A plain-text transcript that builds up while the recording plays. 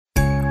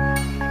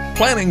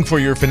Planning for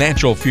your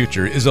financial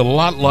future is a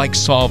lot like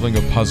solving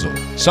a puzzle.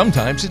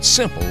 Sometimes it's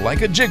simple,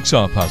 like a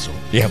jigsaw puzzle.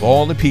 You have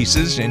all the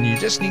pieces and you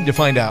just need to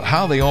find out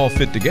how they all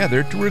fit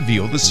together to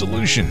reveal the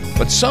solution.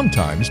 But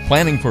sometimes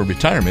planning for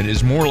retirement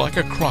is more like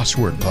a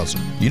crossword puzzle.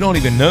 You don't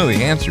even know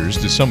the answers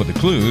to some of the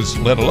clues,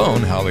 let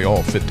alone how they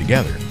all fit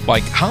together.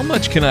 Like, how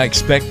much can I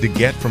expect to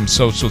get from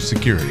Social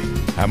Security?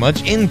 How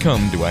much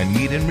income do I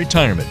need in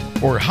retirement?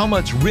 Or how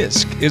much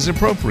risk is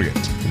appropriate?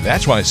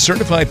 That's why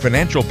certified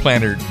financial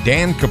planner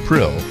Dan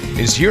Caprill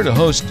is here to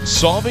host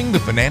Solving the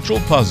Financial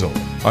Puzzle.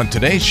 On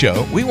today's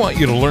show, we want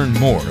you to learn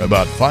more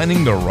about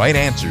finding the right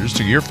answers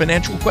to your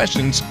financial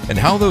questions and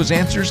how those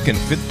answers can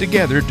fit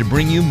together to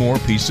bring you more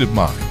peace of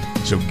mind.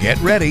 So get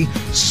ready.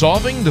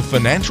 Solving the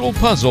Financial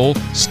Puzzle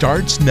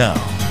starts now.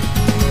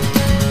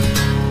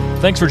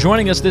 Thanks for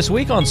joining us this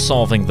week on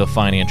Solving the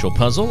Financial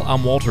Puzzle.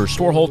 I'm Walter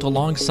Storholt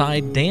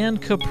alongside Dan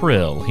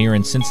Caprill here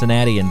in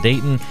Cincinnati and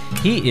Dayton.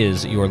 He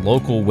is your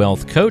local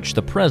wealth coach,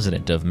 the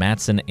president of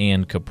Matson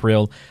and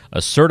Caprill,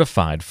 a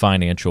certified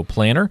financial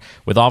planner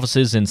with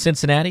offices in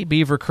Cincinnati,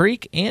 Beaver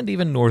Creek, and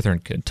even Northern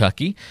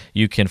Kentucky.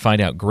 You can find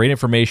out great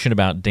information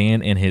about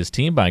Dan and his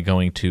team by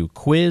going to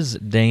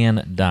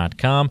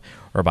quizdan.com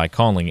or by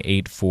calling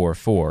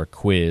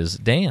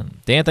 844-QUIZ-DAN.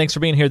 Dan, thanks for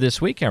being here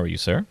this week. How are you,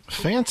 sir?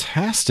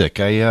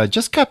 Fantastic. I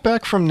just got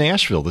back from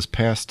Nashville this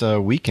past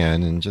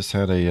weekend and just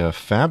had a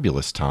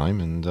fabulous time.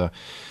 And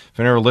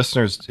for our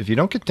listeners, if you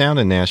don't get down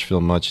to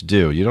Nashville much,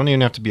 do. You don't even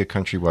have to be a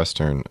country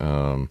western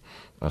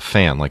a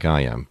fan like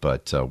I am.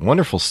 But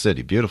wonderful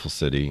city, beautiful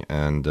city,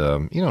 and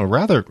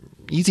rather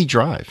easy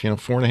drive.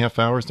 4.5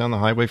 hours down the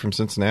highway from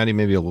Cincinnati,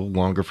 maybe a little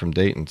longer from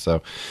Dayton.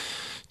 So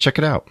check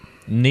it out.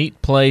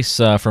 Neat place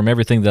from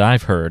everything that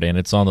I've heard, and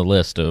it's on the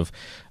list of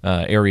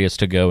areas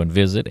to go and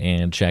visit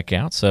and check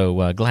out.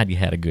 So glad you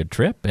had a good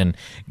trip, and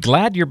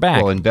glad you're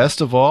back. Well, and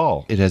best of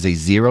all, it has a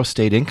 0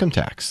 state income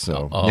tax,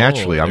 so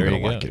naturally I'm going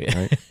to like it.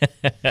 Right?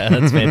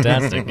 That's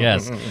fantastic.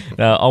 Yes,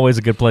 always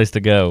a good place to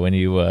go when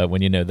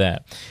you know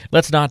that.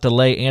 Let's not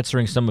delay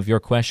answering some of your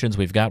questions.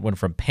 We've got one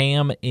from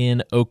Pam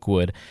in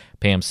Oakwood.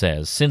 Pam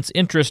says, since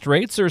interest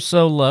rates are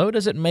so low,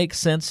 does it make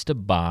sense to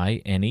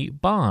buy any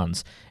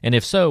bonds? And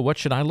if so, what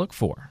should I look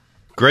for?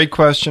 Great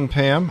question,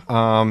 Pam.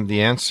 The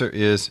answer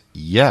is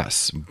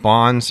yes.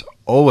 Bonds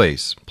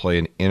always play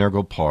an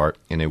integral part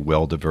in a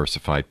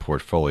well-diversified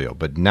portfolio,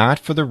 but not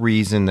for the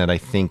reason that I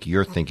think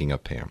you're thinking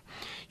of, Pam.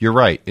 You're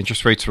right.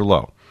 Interest rates are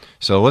low.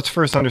 So let's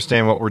first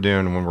understand what we're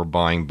doing when we're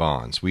buying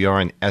bonds. We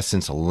are, in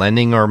essence,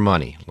 lending our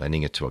money,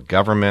 lending it to a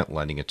government,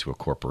 lending it to a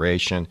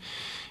corporation.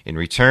 In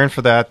return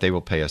for that, they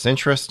will pay us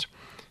interest.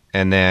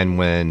 And then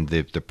when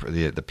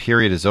the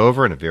period is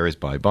over, and it varies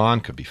by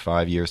bond, could be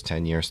 5 years,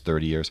 10 years,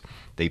 30 years,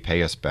 they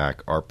pay us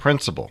back our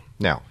principal.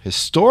 Now,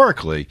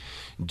 historically,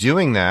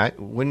 doing that,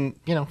 when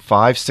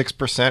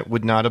 5-6%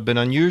 would not have been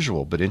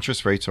unusual, but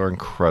interest rates are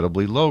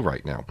incredibly low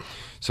right now.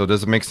 So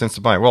does it make sense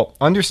to buy? Well,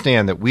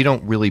 understand that we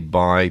don't really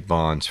buy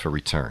bonds for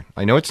return.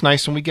 I know it's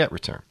nice when we get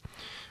return.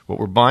 What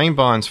we're buying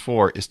bonds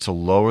for is to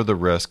lower the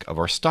risk of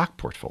our stock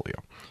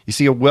portfolio. You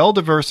see, a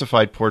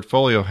well-diversified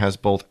portfolio has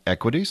both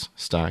equities,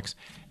 stocks,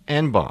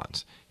 and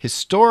bonds.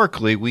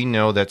 Historically, we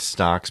know that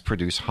stocks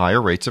produce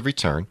higher rates of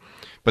return,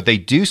 but they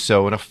do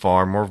so in a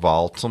far more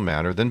volatile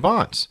manner than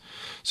bonds.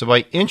 So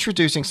by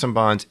introducing some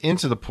bonds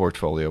into the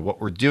portfolio,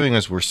 what we're doing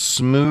is we're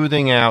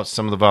smoothing out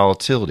some of the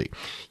volatility.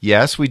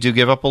 Yes, we do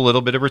give up a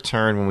little bit of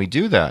return when we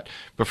do that,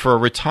 but for a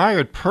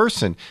retired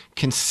person,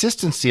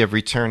 consistency of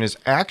return is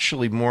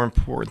actually more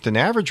important than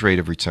average rate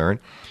of return,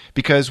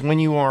 because when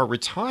you are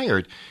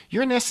retired,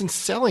 you're in essence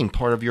selling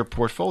part of your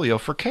portfolio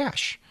for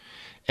cash.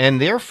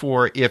 And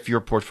therefore, if your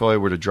portfolio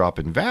were to drop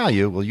in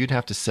value, well, you'd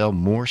have to sell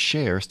more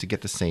shares to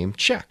get the same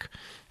check.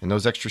 And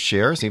those extra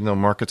shares, even though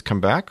markets come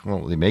back,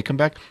 well, they may come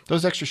back,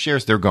 those extra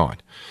shares, they're gone.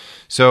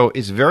 So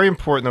it's very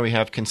important that we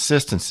have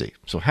consistency.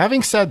 So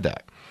having said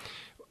that,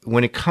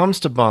 when it comes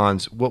to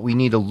bonds, what we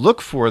need to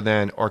look for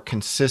then are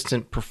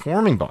consistent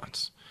performing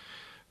bonds.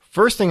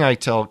 First thing I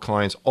tell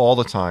clients all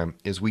the time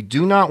is we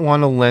do not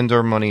want to lend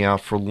our money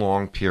out for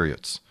long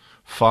periods.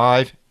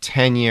 5,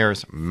 10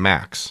 years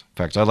max. In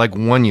fact, I like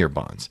 1-year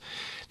bonds.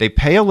 They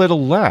pay a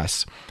little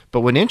less,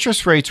 but when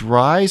interest rates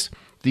rise,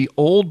 the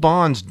old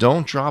bonds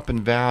don't drop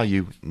in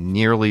value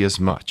nearly as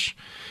much.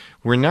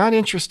 We're not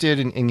interested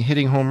in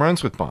hitting home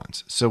runs with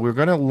bonds, so we're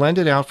going to lend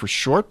it out for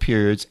short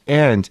periods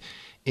and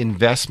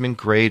investment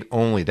grade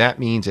only. That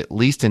means at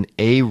least an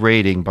A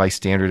rating by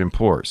Standard &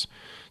 Poor's.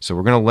 So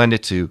we're going to lend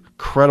it to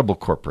credible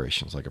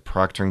corporations like a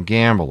Procter &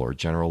 Gamble or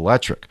General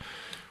Electric.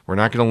 We're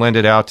not going to lend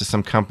it out to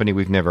some company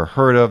we've never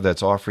heard of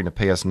that's offering to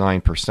pay us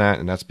 9%,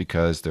 and that's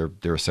because they're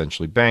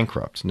essentially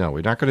bankrupt. No,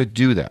 we're not going to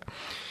do that.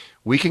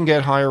 We can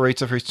get higher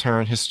rates of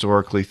return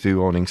historically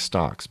through owning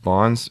stocks.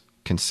 Bonds,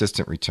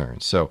 consistent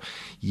returns. So,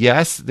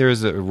 yes,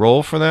 there's a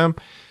role for them.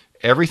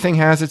 Everything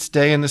has its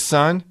day in the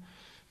sun.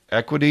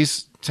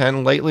 Equities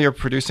lately are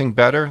producing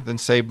better than,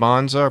 say,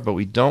 bonds are, but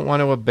we don't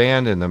want to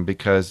abandon them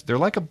because they're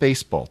like a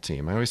baseball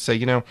team. I always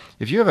say,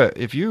 if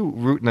you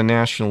root in the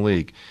National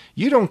League,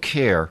 you don't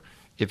care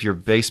if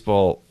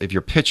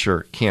your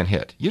pitcher can't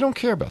hit. You don't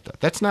care about that.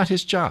 That's not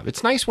his job.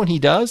 It's nice when he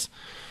does,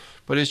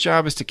 but his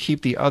job is to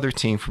keep the other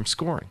team from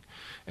scoring.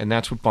 And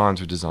that's what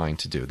bonds are designed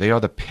to do. They are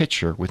the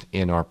pitcher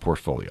within our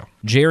portfolio.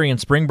 Jerry in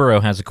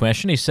Springboro has a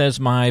question. He says,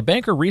 my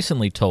banker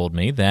recently told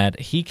me that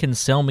he can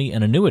sell me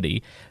an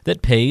annuity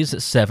that pays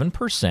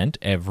 7%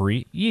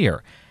 every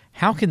year.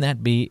 How can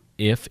that be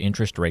if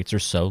interest rates are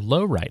so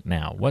low right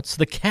now? What's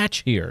the catch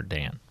here,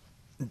 Dan?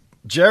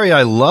 Jerry,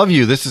 I love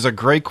you. This is a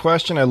great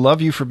question. I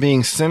love you for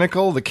being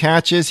cynical. The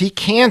catch is he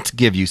can't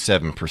give you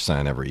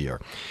 7% every year.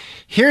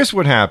 Here's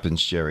what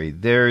happens, Jerry.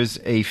 There's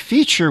a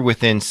feature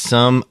within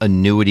some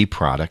annuity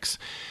products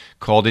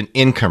called an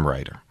income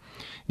rider.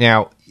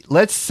 Now,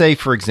 let's say,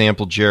 for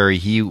example, Jerry,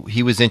 he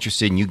was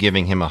interested in you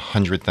giving him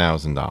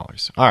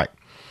 $100,000. All right.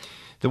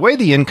 The way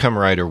the income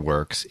rider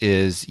works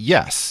is,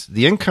 yes,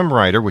 the income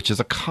rider, which is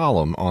a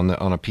column on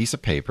a piece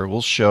of paper,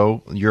 will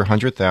show your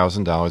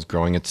 $100,000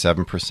 growing at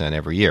 7%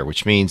 every year,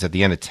 which means at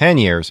the end of 10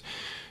 years,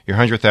 your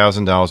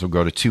 $100,000 will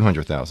go to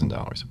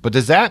 $200,000. But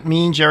does that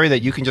mean, Jerry,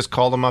 that you can just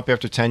call them up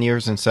after 10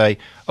 years and say,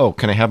 oh,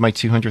 can I have my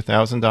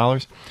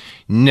 $200,000?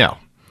 No,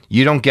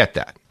 you don't get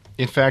that.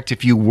 In fact,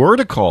 if you were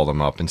to call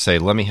them up and say,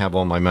 let me have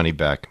all my money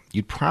back,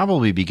 you'd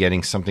probably be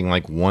getting something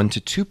like 1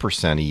 to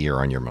 2% a year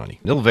on your money.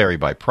 It'll vary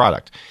by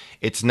product.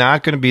 It's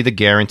not going to be the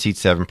guaranteed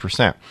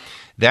 7%.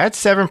 That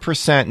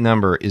 7%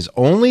 number is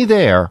only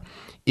there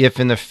if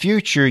in the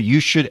future you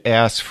should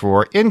ask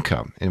for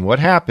income. And what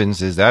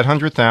happens is that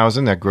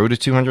 $100,000 that grew to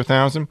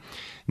 $200,000,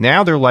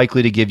 now they're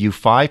likely to give you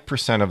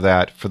 5% of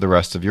that for the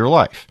rest of your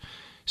life.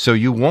 So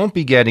you won't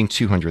be getting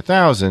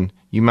 $200,000.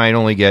 You might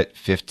only get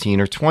 $15,000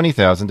 or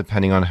 $20,000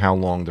 depending on how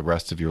long the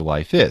rest of your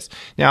life is.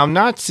 Now, I'm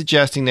not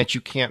suggesting that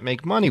you can't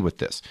make money with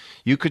this.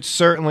 You could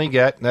certainly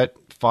get that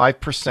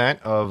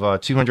 5% of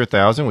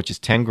 $200,000, which is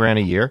 $10,000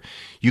 a year.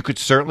 You could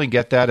certainly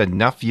get that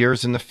enough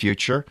years in the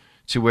future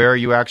to where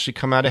you actually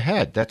come out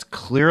ahead. That's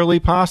clearly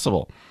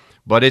possible,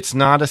 but it's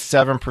not a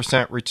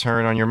 7%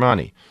 return on your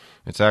money.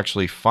 It's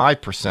actually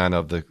 5%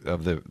 of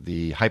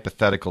the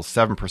hypothetical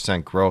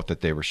 7% growth that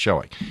they were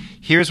showing.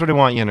 Here's what I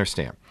want you to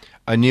understand.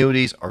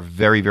 Annuities are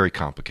very, very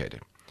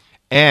complicated,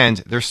 and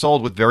they're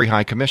sold with very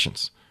high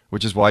commissions,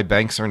 which is why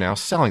banks are now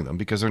selling them,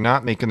 because they're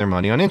not making their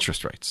money on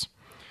interest rates.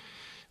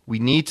 We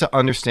need to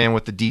understand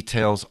what the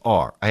details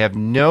are. I have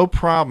no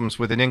problems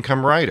with an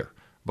income rider.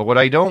 But what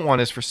I don't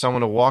want is for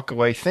someone to walk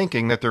away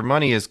thinking that their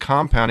money is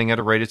compounding at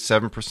a rate of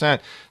 7%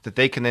 that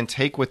they can then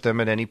take with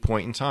them at any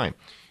point in time.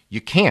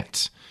 You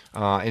can't.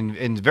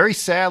 And very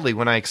sadly,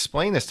 when I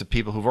explain this to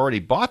people who've already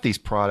bought these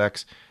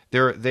products,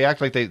 they act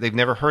like they've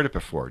never heard it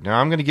before. Now,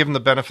 I'm going to give them the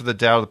benefit of the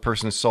doubt of the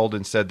person who sold it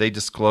and said they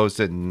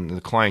disclosed it and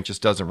the client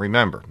just doesn't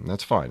remember. And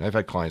that's fine. I've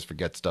had clients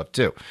forget stuff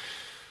too.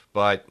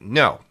 But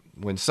no,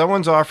 when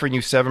someone's offering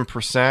you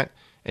 7%,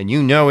 and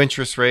you know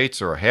interest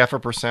rates are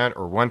 0.5%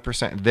 or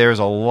 1%, there's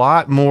a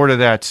lot more to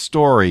that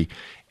story,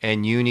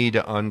 and you need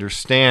to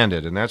understand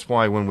it. And that's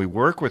why when we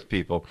work with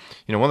people,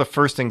 one of the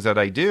first things that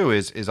I do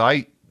is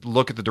I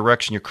look at the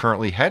direction you're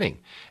currently heading.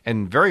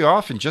 And very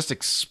often just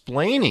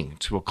explaining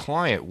to a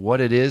client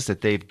what it is that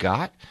they've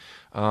got,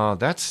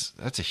 that's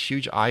a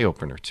huge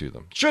eye-opener to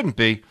them. Shouldn't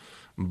be,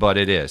 but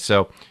it is.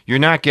 So you're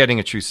not getting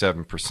a true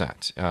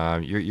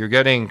 7%. You're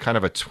getting kind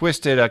of a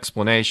twisted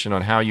explanation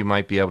on how you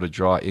might be able to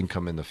draw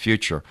income in the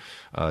future.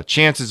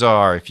 Chances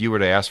are, if you were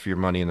to ask for your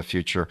money in the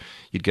future,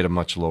 you'd get a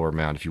much lower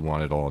amount if you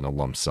want it all in a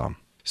lump sum.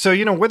 So,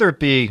 whether it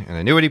be an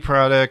annuity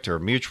product or a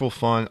mutual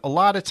fund, a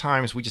lot of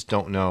times we just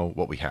don't know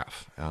what we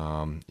have.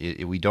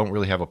 We don't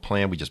really have a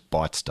plan. We just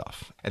bought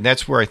stuff. And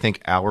that's where I think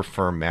our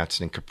firm,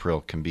 Mattson and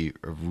Caprill, can be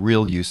of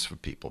real use for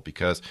people.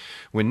 Because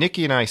when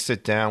Nikki and I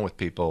sit down with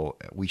people,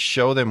 we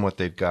show them what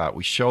they've got.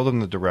 We show them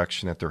the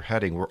direction that they're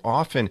heading. We're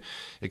often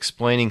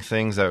explaining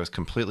things that was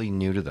completely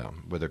new to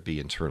them, whether it be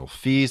internal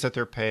fees that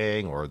they're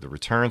paying or the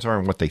returns are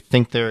and what they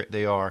think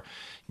they are.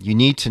 You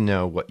need to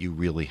know what you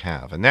really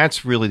have. And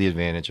that's really the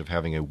advantage of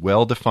having a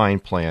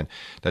well-defined plan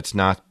that's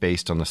not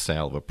based on the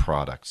sale of a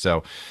product.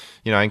 So,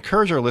 I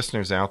encourage our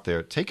listeners out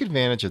there, take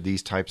advantage of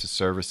these types of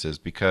services,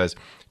 because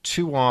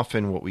too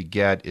often what we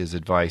get is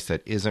advice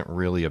that isn't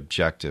really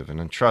objective. And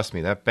then trust me,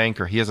 that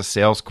banker, he has a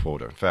sales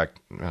quota. In fact,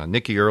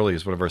 Nikki Early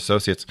is one of our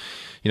associates.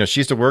 She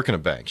used to work in a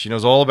bank. She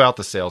knows all about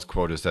the sales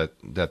quotas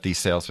that these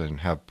salesmen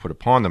have put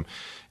upon them.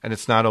 And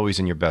it's not always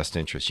in your best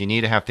interest. You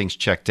need to have things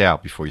checked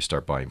out before you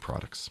start buying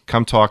products.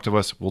 Come talk to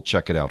us. We'll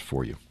check it out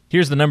for you.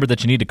 Here's the number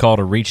that you need to call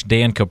to reach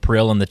Dan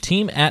Caprill and the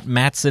team at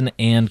Mattson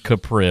and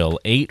Caprill,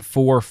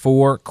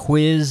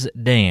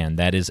 844-QUIZ-DAN.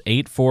 That is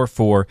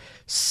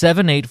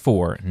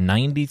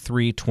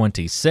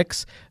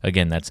 844-784-9326.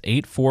 Again, that's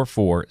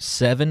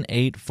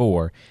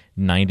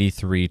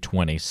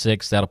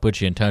 844-784-9326. That'll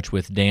put you in touch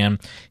with Dan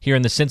here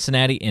in the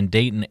Cincinnati and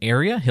Dayton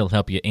area. He'll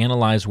help you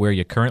analyze where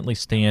you currently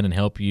stand and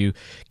help you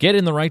get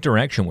in the right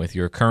direction with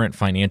your current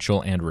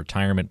financial and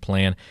retirement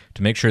plan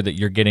to make sure that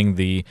you're getting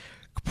the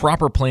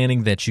proper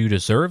planning that you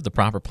deserve, the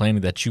proper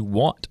planning that you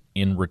want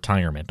in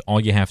retirement. All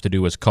you have to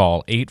do is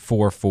call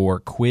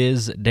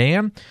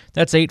 844-QUIZ-DAN.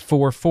 That's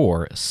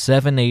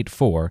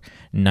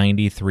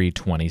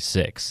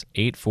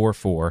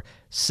 844-784-9326.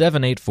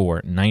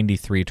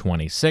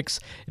 844-784-9326.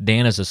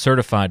 Dan is a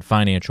certified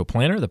financial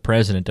planner, the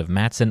president of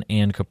Matson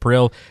and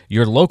Caprill,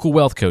 your local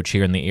wealth coach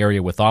here in the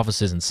area with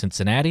offices in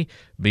Cincinnati,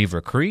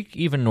 Beaver Creek,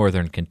 even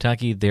northern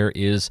Kentucky. There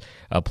is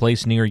a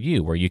place near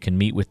you where you can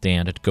meet with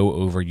Dan to go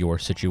over your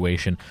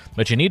situation.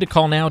 But you need to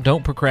call now.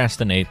 Don't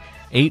procrastinate.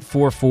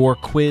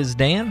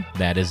 844-QUIZ-DAN.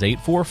 That is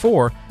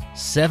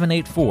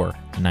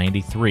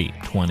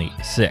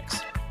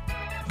 844-784-9326.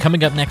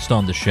 Coming up next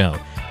on the show,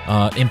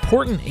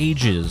 important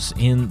ages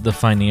in the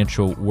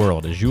financial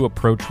world as you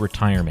approach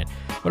retirement.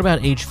 What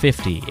about age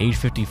 50, age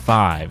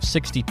 55,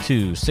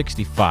 62,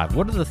 65?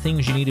 What are the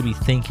things you need to be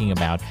thinking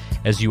about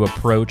as you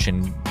approach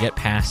and get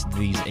past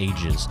these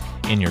ages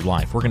in your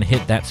life? We're going to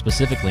hit that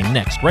specifically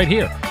next, right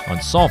here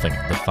on Solving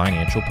the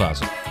Financial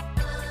Puzzle.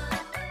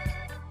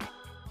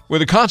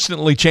 With a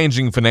constantly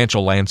changing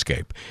financial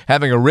landscape,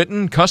 having a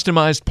written,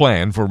 customized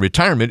plan for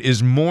retirement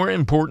is more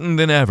important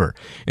than ever.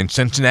 In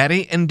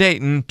Cincinnati and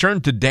Dayton,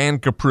 turn to Dan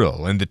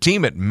Caprill and the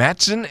team at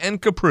Matson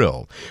and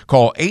Caprill.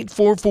 Call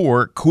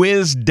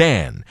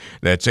 844-QUIZ-DAN.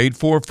 That's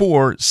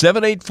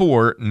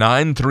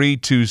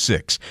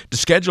 844-784-9326 to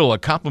schedule a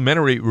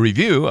complimentary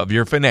review of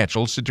your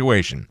financial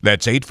situation.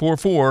 That's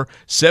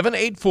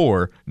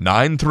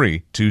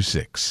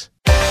 844-784-9326.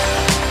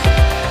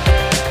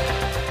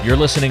 You're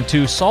listening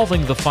to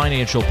Solving the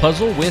Financial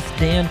Puzzle with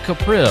Dan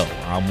Caprill.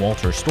 I'm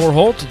Walter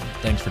Storholt.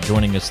 Thanks for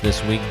joining us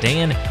this week.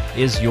 Dan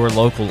is your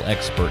local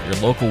expert, your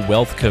local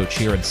wealth coach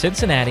here in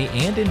Cincinnati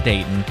and in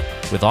Dayton,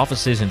 with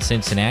offices in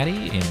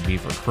Cincinnati, in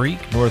Beaver Creek,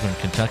 northern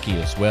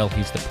Kentucky as well.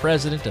 He's the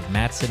president of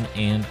Matson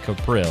and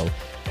Caprill,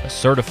 a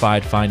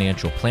certified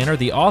financial planner,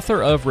 the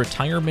author of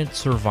Retirement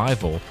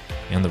Survival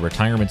and the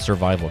Retirement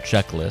Survival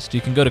Checklist.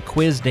 You can go to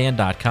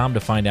quizdan.com to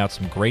find out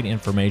some great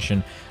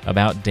information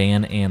about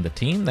Dan and the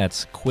team.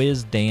 That's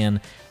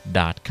quizdan.com.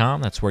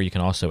 That's where you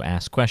can also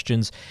ask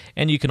questions,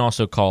 and you can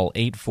also call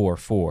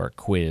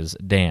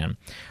 844-QUIZ-DAN. All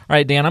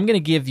right, Dan, I'm going to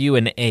give you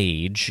an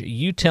age.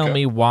 You tell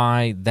me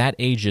why that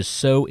age is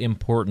so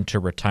important to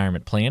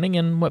retirement planning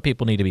and what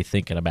people need to be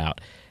thinking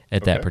about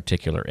at that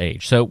particular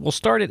age. So we'll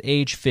start at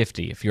age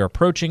 50. If you're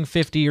approaching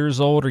 50 years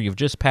old or you've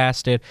just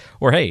passed it,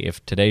 or hey,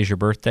 if today's your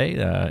birthday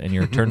and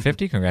you're turned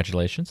 50,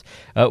 congratulations.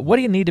 What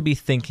do you need to be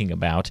thinking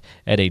about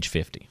at age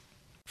 50?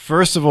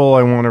 First of all,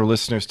 I want our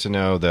listeners to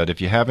know that if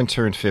you haven't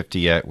turned 50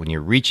 yet, when you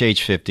reach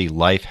age 50,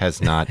 life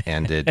has not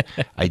ended.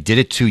 I did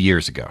it 2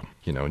 years ago.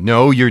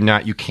 No, you're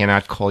not. You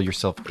cannot call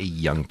yourself a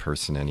young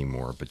person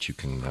anymore, but you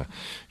can.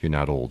 You're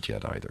not old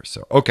yet either.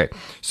 So, okay.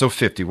 So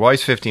 50. Why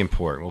is 50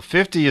 important? Well,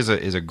 50 is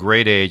a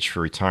great age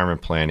for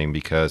retirement planning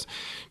because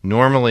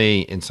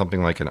normally in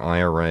something like an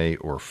IRA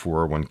or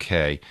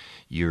 401k,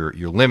 you're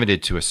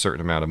limited to a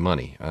certain amount of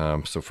money.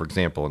 So, for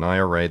example, an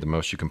IRA, the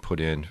most you can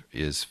put in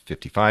is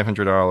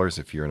 $5,500.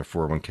 If you're in a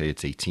 401k,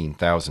 it's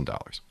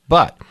 $18,000.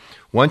 But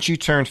once you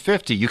turn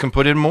 50, you can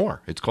put in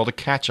more. It's called a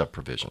catch-up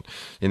provision.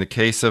 In the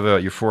case of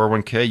your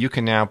 401k, you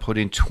can now put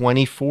in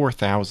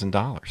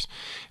 $24,000.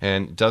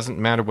 And it doesn't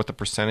matter what the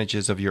percentage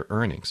is of your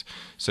earnings.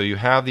 So you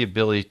have the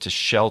ability to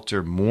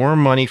shelter more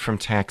money from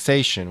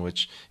taxation,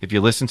 which if you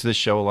listen to the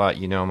show a lot,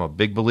 I'm a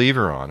big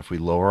believer on. If we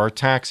lower our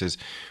taxes,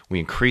 we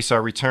increase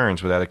our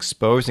returns without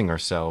exposing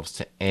ourselves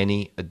to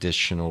any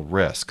additional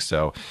risk.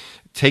 So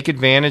take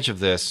advantage of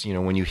this.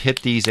 When you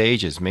hit these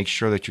ages, make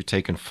sure that you're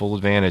taking full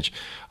advantage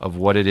of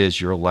what it is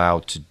you're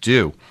allowed to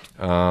do.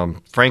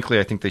 Frankly,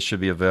 I think they should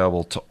be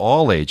available to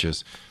all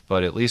ages,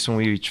 but at least when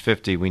we reach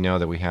 50, we know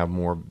that we have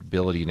more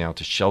ability now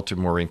to shelter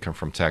more income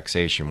from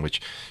taxation, which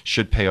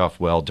should pay off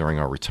well during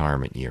our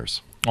retirement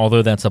years.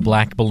 Although that's a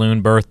black balloon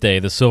birthday,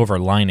 the silver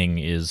lining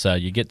is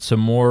you get some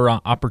more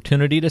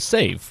opportunity to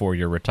save for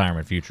your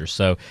retirement future.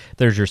 So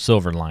there's your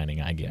silver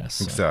lining, I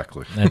guess.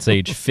 Exactly. That's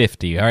age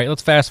 50. All right,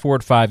 let's fast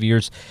forward 5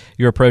 years.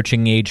 You're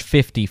approaching age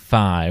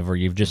 55, or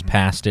you've just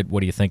passed it.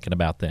 What are you thinking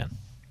about then?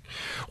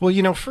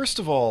 Well, first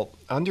of all,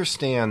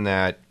 understand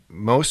that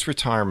most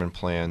retirement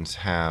plans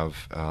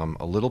have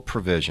a little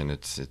provision.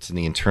 It's in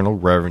the Internal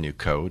Revenue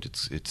Code.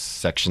 It's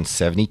Section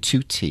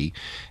 72T.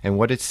 And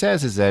what it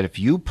says is that if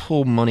you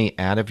pull money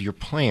out of your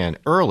plan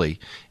early,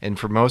 and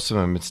for most of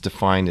them it's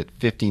defined at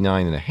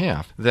 59 and a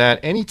half,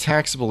 that any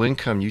taxable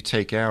income you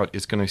take out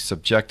is going to be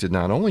subjected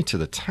not only to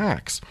the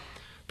tax,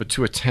 but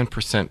to a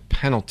 10%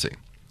 penalty.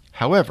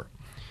 However,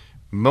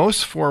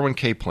 most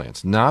 401k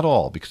plans, not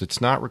all because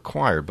it's not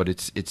required, but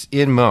it's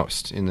in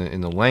most in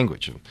the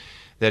language,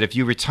 that if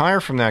you retire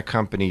from that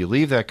company, you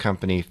leave that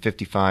company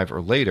 55 or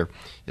later,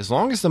 as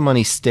long as the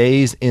money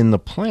stays in the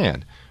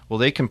plan, well,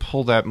 they can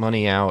pull that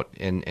money out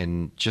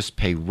and just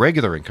pay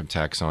regular income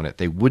tax on it.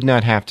 They would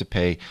not have to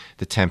pay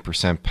the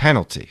 10%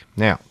 penalty.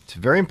 Now, it's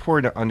very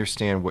important to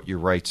understand what your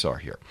rights are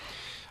here.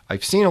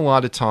 I've seen a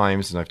lot of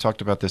times, and I've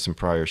talked about this in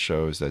prior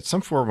shows, that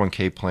some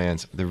 401k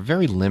plans, they're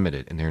very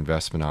limited in their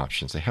investment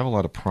options. They have a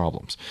lot of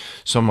problems.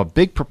 So I'm a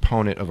big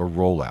proponent of a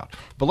rollout.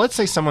 But let's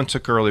say someone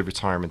took early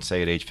retirement,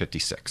 say at age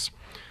 56.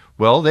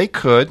 Well, they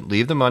could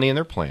leave the money in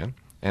their plan,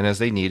 and as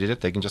they needed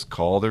it, they can just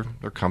call their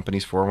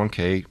company's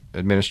 401k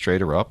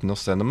administrator up, and they'll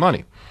send them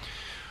money.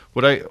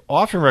 What I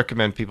often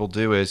recommend people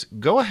do is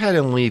go ahead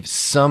and leave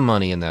some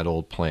money in that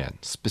old plan,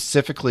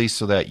 specifically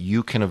so that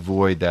you can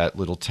avoid that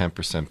little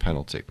 10%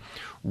 penalty.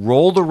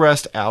 Roll the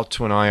rest out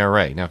to an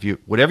IRA. Now,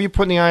 whatever you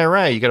put in the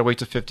IRA, you got to wait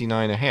to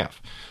 59.5.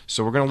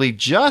 So we're going to leave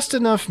just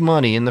enough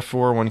money in the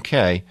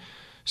 401k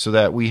so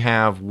that we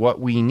have what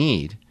we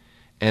need,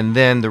 and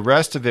then the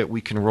rest of it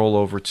we can roll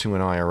over to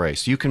an IRA.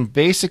 So you can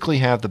basically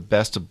have the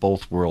best of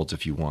both worlds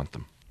if you want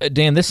them.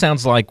 Dan, this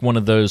sounds like one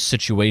of those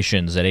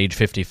situations at age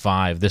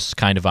 55, this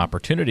kind of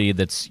opportunity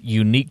that's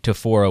unique to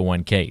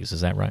 401ks.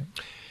 Is that right?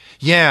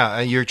 Yeah,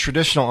 your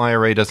traditional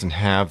IRA doesn't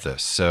have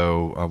this.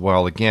 So,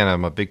 while again,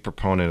 I'm a big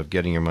proponent of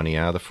getting your money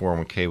out of the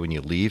 401k when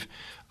you leave,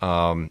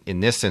 in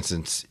this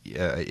instance,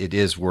 it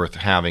is worth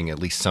having at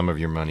least some of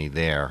your money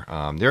there.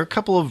 There are a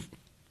couple of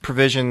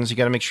provisions. You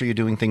got to make sure you're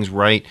doing things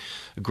right.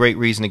 A great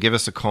reason to give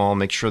us a call.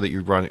 Make sure that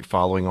you're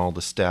following all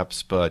the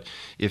steps. But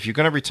if you're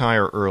going to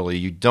retire early,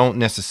 you don't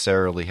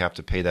necessarily have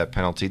to pay that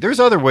penalty. There's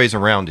other ways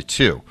around it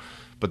too,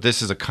 but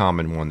this is a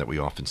common one that we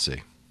often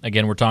see.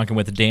 Again, we're talking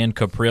with Dan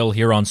Cuprill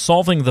here on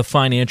Solving the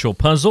Financial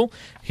Puzzle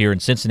here in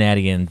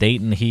Cincinnati and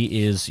Dayton.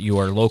 He is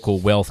your local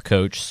wealth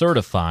coach,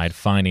 certified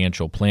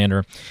financial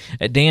planner.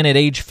 Dan, at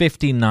age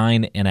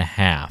 59 and a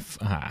half,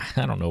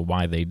 I don't know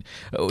why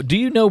do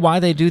you know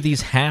why they do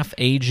these half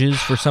ages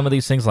for some of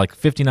these things, like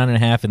 59 and a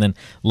half, and then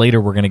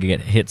later we're going to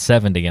get hit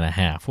 70 and a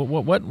half?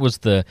 What was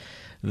the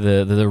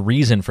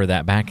reason for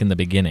that back in the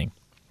beginning?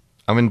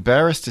 I'm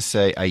embarrassed to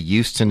say I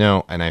used to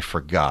know and I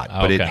forgot,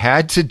 but it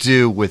had to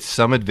do with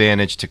some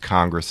advantage to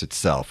Congress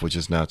itself, which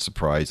is not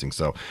surprising.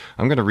 So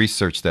I'm going to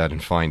research that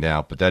and find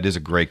out, but that is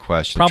a great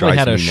question. Probably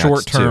had a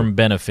short-term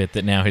benefit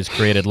that now has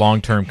created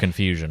long-term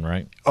confusion,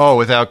 right? Oh,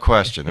 without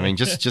question. I mean,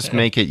 just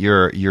make it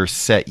your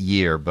set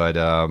year, but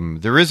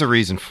there is a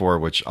reason for it,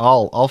 which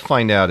I'll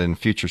find out in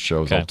future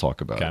shows. I'll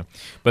talk about it.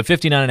 But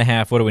 59 and a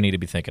half, what do we need to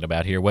be thinking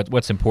about here?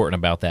 What's important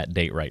about that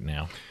date right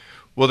now?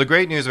 Well, the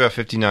great news about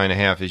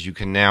 59.5 is you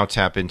can now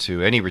tap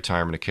into any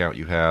retirement account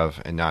you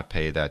have and not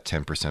pay that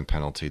 10%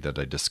 penalty that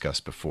I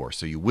discussed before.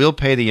 So you will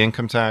pay the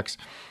income tax,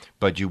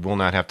 but you will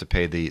not have to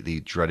pay the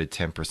dreaded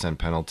 10%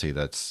 penalty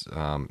that's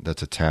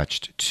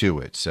attached to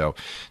it. So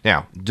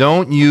now,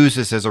 don't use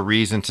this as a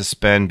reason to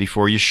spend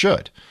before you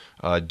should.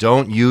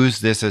 Don't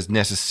use this as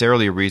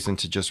necessarily a reason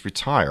to just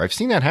retire. I've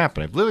seen that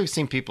happen. I've literally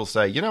seen people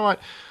say, you know what,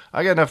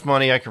 I got enough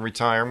money, I can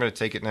retire. I'm going to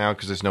take it now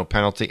because there's no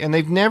penalty. And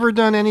they've never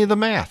done any of the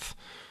math.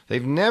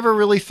 They've never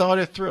really thought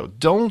it through.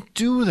 Don't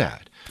do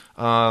that.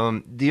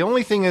 The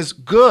only thing is,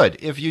 good,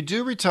 if you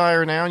do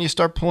retire now and you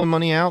start pulling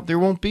money out, there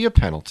won't be a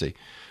penalty.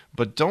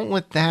 But don't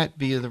let that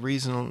be the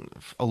reason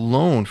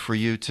alone for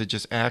you to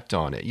just act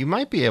on it. You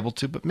might be able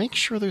to, but make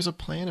sure there's a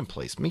plan in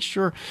place. Make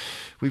sure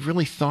we've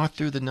really thought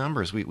through the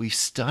numbers. We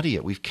study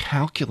it. We've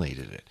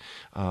calculated it.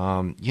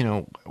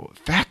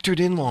 Factored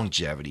in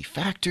longevity,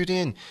 factored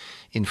in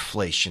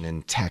inflation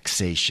and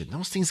taxation.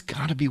 Those things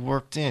got to be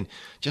worked in.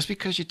 Just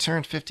because you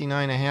turned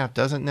 59 and a half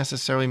doesn't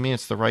necessarily mean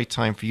it's the right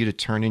time for you to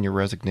turn in your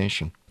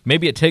resignation.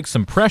 Maybe it takes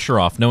some pressure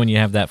off knowing you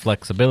have that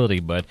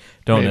flexibility, but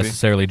don't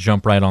necessarily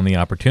jump right on the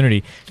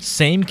opportunity.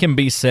 Same can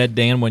be said,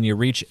 Dan, when you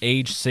reach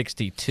age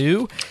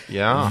 62.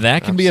 Yeah,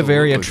 that can be a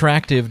very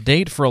attractive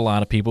date for a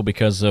lot of people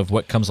because of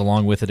what comes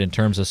along with it in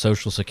terms of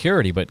Social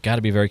Security, but got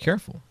to be very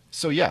careful.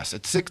 So yes,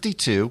 at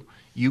 62,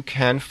 you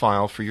can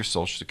file for your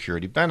Social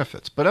Security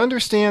benefits. But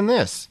understand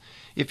this,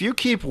 if you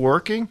keep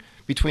working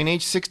between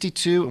age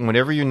 62 and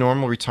whatever your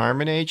normal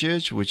retirement age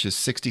is, which is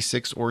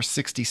 66 or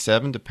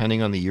 67,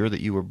 depending on the year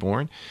that you were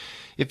born,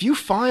 if you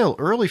file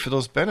early for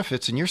those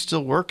benefits and you're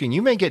still working,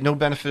 you may get no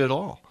benefit at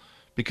all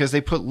because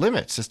they put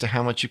limits as to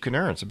how much you can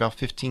earn. It's about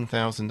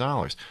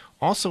 $15,000.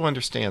 Also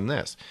understand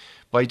this.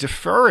 By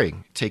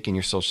deferring taking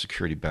your Social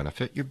Security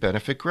benefit, your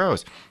benefit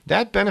grows.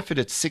 That benefit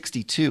at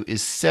 62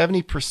 is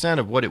 70%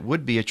 of what it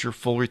would be at your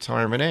full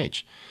retirement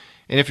age.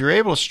 And if you're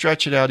able to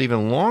stretch it out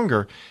even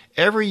longer,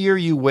 every year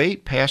you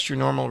wait past your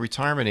normal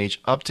retirement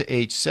age up to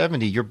age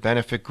 70, your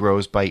benefit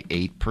grows by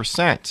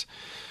 8%.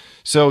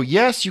 So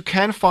yes, you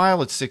can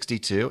file at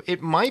 62.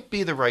 It might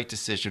be the right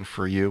decision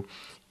for you.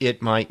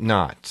 It might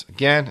not.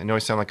 Again, I know I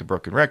sound like a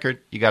broken record.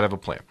 You got to have a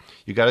plan.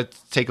 You got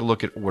to take a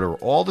look at what are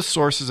all the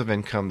sources of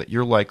income that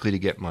you're likely to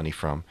get money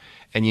from,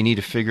 and you need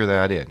to figure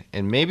that in.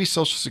 And maybe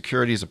Social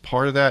Security is a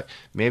part of that.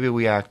 Maybe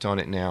we act on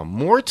it now.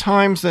 More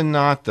times than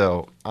not,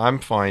 though, I'm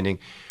finding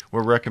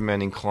we're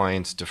recommending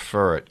clients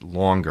defer it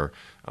longer,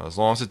 as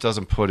long as it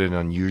doesn't put an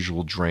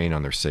unusual drain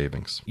on their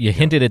savings. You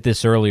hinted at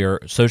this earlier,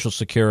 Social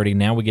Security,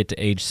 now we get to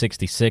age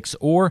 66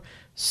 or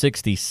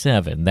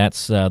 67.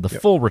 That's the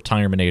full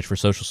retirement age for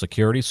Social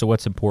Security, so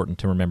what's important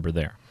to remember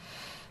there?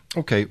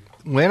 Okay,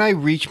 when I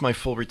reach my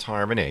full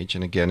retirement age,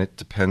 and again, it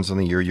depends on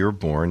the year you were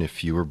born.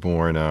 If you were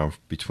born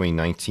between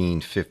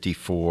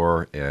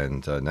 1954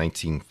 and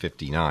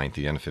 1959, at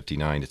the end of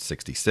 59, it's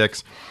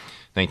 66.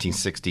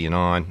 1960 and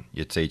on,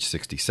 it's age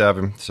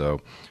 67. So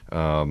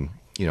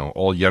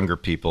all younger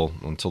people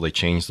until they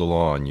change the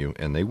law on you,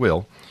 and they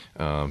will.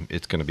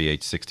 It's going to be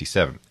age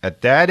 67.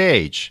 At that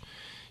age,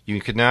 you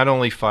can not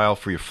only file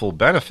for your full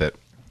benefit,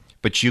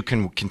 but you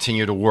can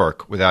continue to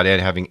work without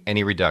having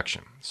any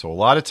reduction. So a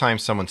lot of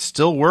times someone's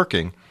still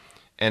working,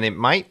 and it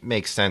might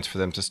make sense for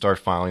them to start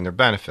filing their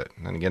benefit.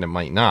 And again, it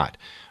might not.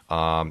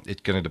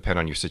 It's going to depend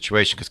on your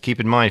situation, because keep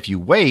in mind, if you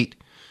wait,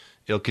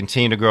 it'll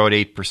continue to grow at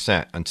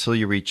 8% until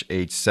you reach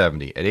age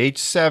 70. At age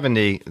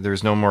 70,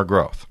 there's no more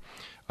growth.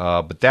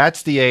 But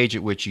that's the age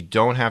at which you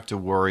don't have to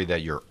worry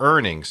that your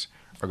earnings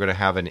are going to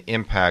have an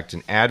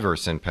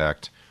adverse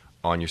impact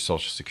on your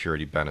Social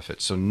Security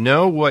benefit. So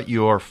know what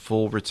your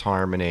full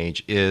retirement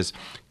age is.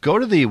 Go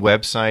to the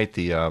website,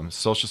 the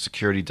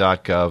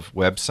socialsecurity.gov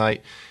website.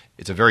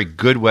 It's a very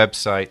good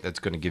website that's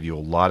going to give you a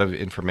lot of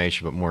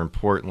information, but more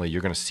importantly,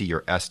 you're going to see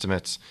your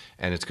estimates,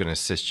 and it's going to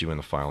assist you in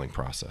the filing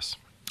process.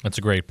 That's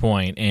a great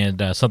point,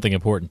 and something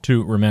important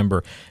to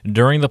remember.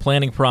 During the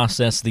planning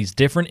process, these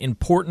different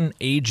important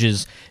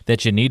ages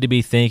that you need to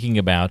be thinking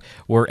about,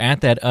 we're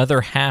at that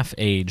other half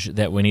age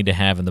that we need to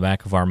have in the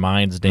back of our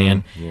minds,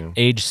 Dan,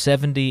 age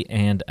 70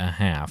 and a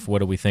half. What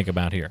do we think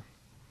about here?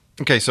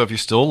 Okay, so if you're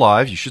still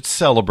alive, you should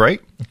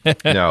celebrate.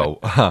 No.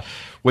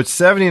 What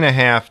 70 and a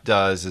half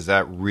does is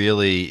that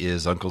really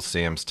is Uncle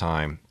Sam's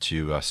time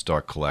to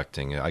start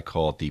collecting. I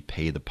call it the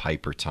pay the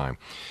piper time.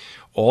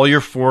 All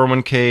your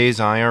 401ks,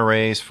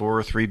 IRAs,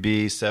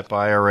 403bs, SEP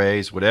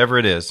IRAs, whatever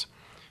it is,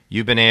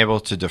 you've been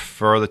able to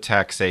defer the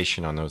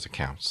taxation on those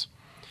accounts.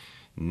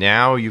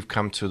 Now you've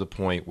come to the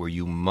point where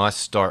you must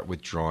start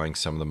withdrawing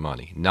some of the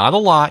money. Not a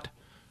lot,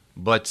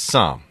 but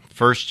some.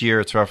 First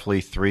year, it's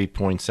roughly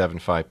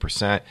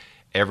 3.75%.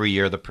 Every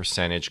year, the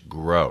percentage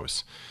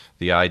grows.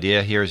 The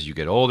idea here is you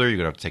get older, you're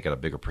going to have to take out a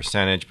bigger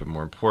percentage, but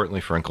more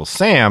importantly for Uncle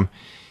Sam,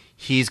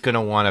 he's going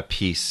to want a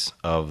piece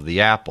of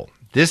the apple.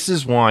 This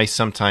is why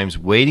sometimes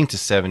waiting to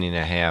 70 and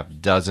a half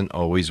doesn't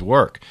always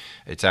work.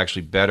 It's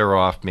actually better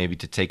off maybe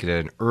to take it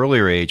at an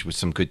earlier age with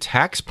some good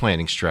tax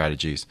planning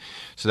strategies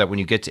so that when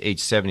you get to age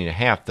 70 and a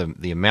half,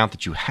 the amount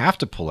that you have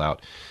to pull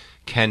out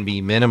can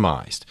be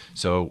minimized.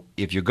 So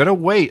if you're going to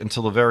wait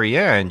until the very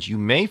end, you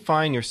may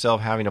find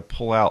yourself having to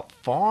pull out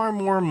far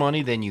more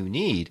money than you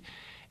need,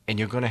 and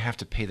you're going to have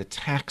to pay the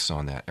tax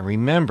on that. And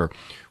remember,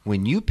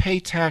 when you pay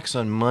tax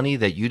on money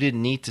that you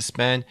didn't need to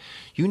spend,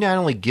 you not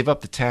only give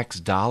up the tax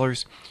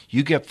dollars,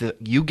 you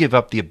give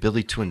up the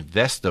ability to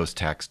invest those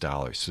tax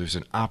dollars. So there's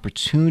an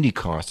opportunity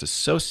cost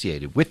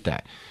associated with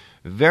that.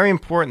 Very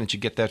important that you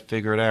get that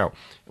figured out.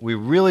 We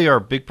really are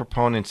big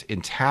proponents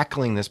in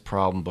tackling this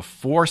problem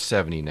before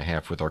 70 and a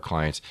half with our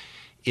clients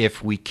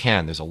if we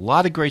can. There's a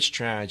lot of great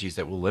strategies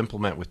that we'll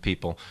implement with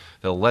people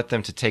that'll let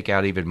them to take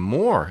out even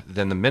more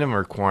than the minimum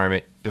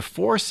requirement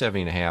before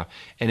 70 and a half,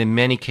 and in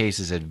many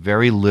cases at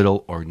very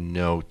little or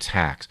no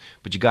tax.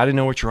 But you got to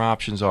know what your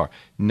options are.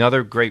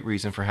 Another great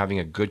reason for having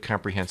a good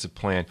comprehensive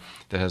plan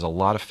that has a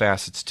lot of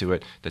facets to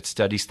it, that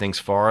studies things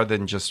far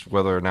than just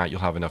whether or not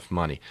you'll have enough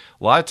money.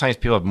 A lot of times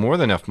people have more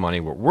than enough money.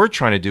 What we're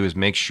trying to do is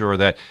make sure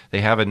that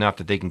they have enough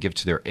that they can give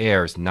to their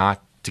heirs,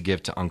 not to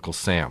give to Uncle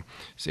Sam.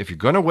 So if you're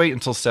going to wait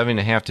until 70 and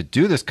a half to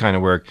do this kind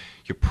of work,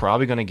 you're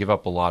probably going to give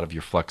up a lot of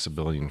your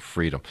flexibility and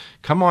freedom.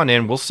 Come on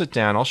in, we'll sit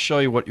down, I'll show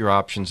you what your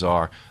options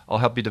are. I'll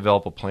help you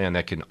develop a plan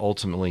that can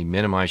ultimately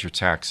minimize your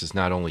taxes,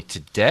 not only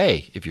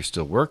today if you're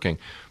still working,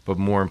 but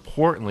more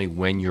importantly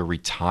when you're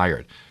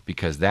retired,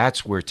 because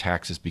that's where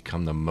taxes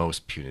become the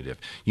most punitive.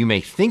 You may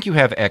think you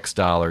have X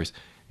dollars.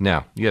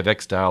 Now, you have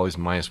X dollars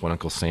minus what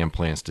Uncle Sam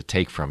plans to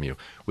take from you.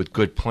 With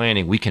good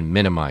planning, we can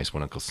minimize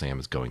what Uncle Sam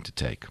is going to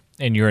take.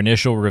 And your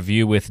initial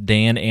review with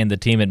Dan and the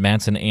team at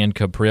Mattson and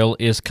Caprill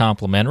is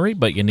complimentary,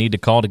 but you need to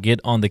call to get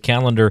on the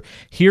calendar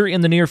here in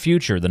the near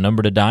future. The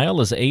number to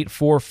dial is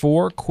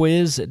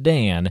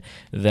 844-QUIZ-DAN.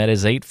 That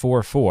is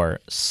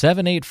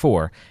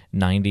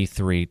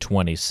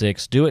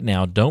 844-784-9326. Do it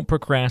now. Don't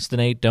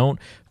procrastinate. Don't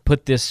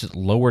put this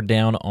lower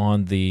down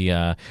on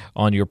the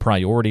on your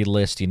priority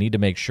list. You need to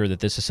make sure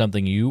that this is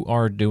something you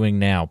are doing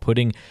now,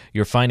 putting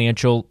your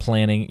financial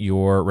planning,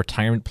 your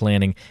retirement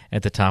planning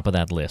at the top of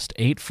that list.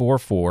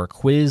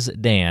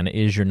 844-QUIZ-DAN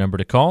is your number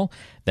to call.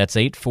 That's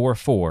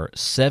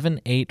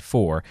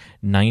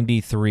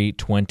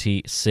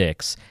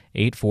 844-784-9326.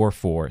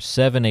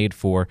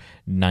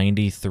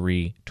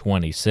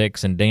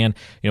 844-784-9326. And Dan,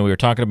 we were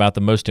talking about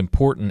the most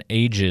important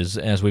ages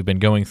as we've been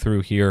going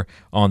through here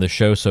on the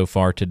show so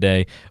far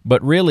today.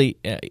 But really,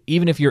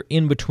 even if you're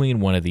in between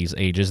one of these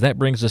ages, that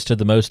brings us to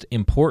the most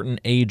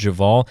important age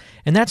of all,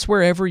 and that's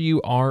wherever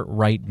you are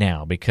right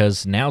now,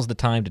 because now's the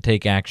time to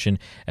take action.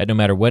 At no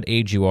matter what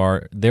age you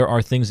are, there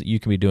are things that you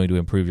can be doing to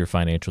improve your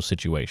financial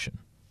situation.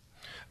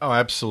 Oh,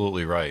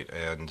 absolutely right.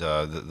 And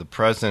the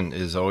present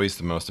is always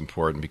the most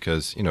important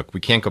because,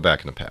 we can't go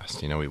back in the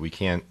past. We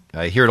can't.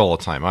 I hear it all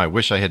the time. I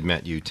wish I had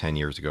met you 10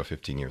 years ago,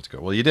 15 years ago.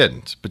 Well, you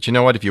didn't. But you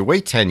know what? If you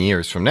wait 10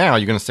 years from now,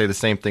 you're going to say the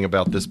same thing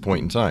about this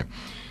point in time.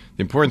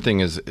 The important thing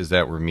is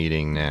that we're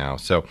meeting now.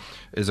 So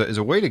as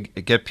a way to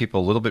get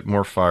people a little bit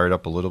more fired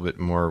up, a little bit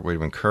more way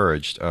to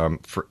encouraged,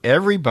 for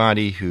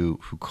everybody who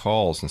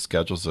calls and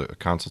schedules a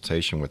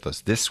consultation with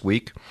us this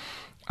week,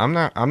 I'm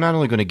not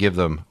only going to give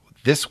them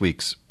this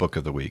week's book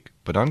of the week,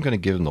 but I'm going to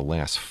give them the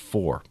last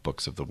 4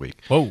 books of the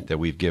week that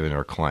we've given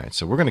our clients.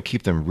 So we're going to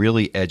keep them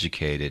really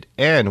educated.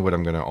 And what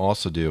I'm going to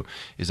also do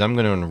is I'm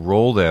going to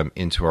enroll them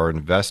into our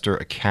Investor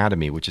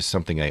Academy, which is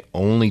something I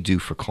only do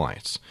for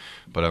clients.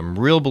 But I'm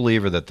a real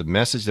believer that the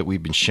message that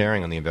we've been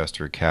sharing on the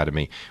Investor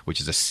Academy,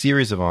 which is a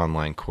series of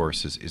online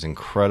courses, is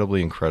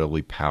incredibly,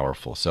 incredibly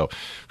powerful. So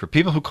for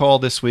people who call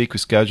this week, who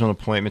schedule an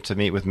appointment to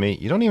meet with me,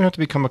 you don't even have to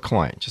become a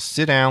client. Just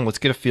sit down. Let's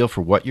get a feel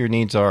for what your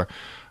needs are.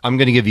 I'm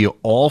going to give you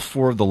all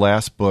 4 of the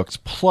last books,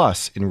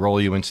 plus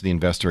enroll you into the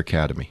Investor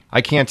Academy.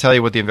 I can't tell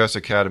you what the Investor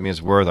Academy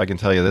is worth. I can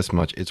tell you this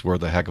much. It's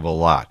worth a heck of a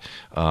lot.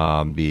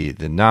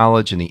 The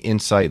knowledge and the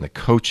insight and the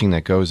coaching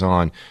that goes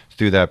on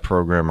through that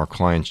program, our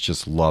clients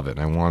just love it.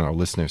 And I want our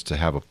listeners to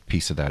have a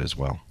piece of that as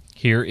well.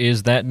 Here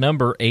is that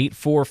number,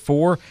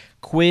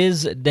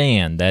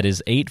 844-QUIZ-DAN. That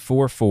is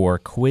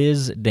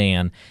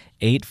 844-QUIZ-DAN.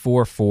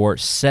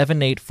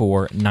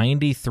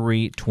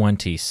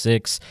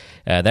 844-784-9326.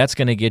 That's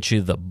going to get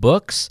you the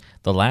books,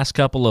 the last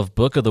couple of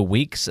book of the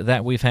weeks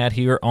that we've had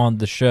here on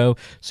the show.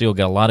 So you'll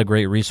get a lot of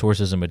great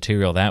resources and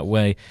material that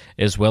way,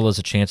 as well as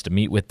a chance to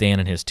meet with Dan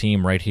and his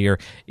team right here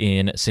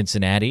in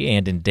Cincinnati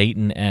and in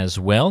Dayton as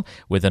well,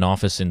 with an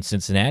office in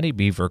Cincinnati,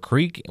 Beaver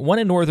Creek, one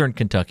in Northern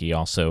Kentucky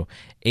also.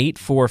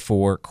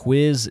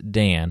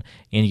 844-QUIZ-DAN,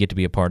 and you get to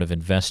be a part of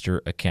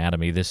Investor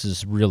Academy. This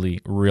is really,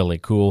 really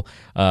cool.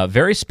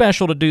 Very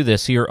special to do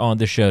this here on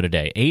the show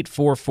today.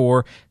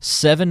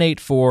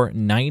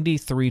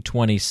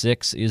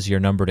 844-784-9326 is your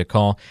number to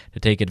call to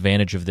take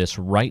advantage of this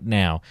right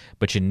now.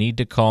 But you need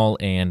to call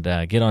and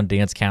get on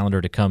Dan's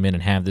calendar to come in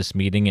and have this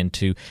meeting and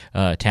to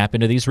tap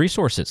into these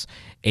resources.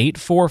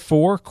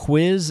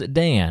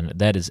 844-QUIZ-DAN.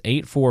 That is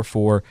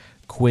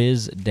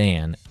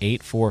 844-QUIZ-DAN.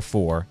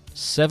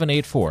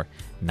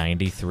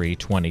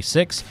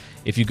 844-784-9326.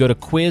 If you go to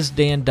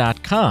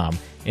quizdan.com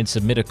and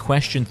submit a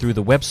question through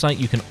the website,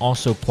 you can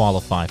also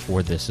qualify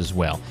for this as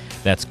well.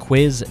 That's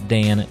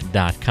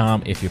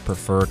quizdan.com if you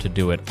prefer to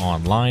do it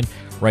online.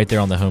 Right there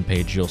on the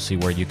homepage, you'll see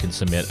where you can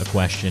submit a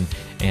question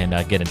and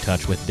get in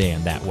touch with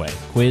Dan that way.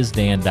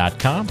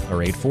 Quizdan.com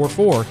or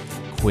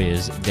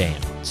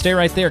 844-QUIZ-DAN. Stay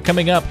right there.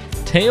 Coming up,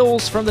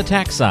 Tales from the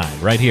Tax Side,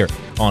 right here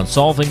on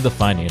Solving the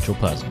Financial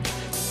Puzzle.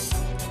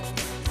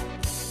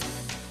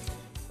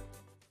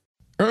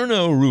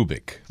 Erno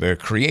Rubik, the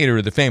creator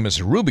of the famous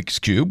Rubik's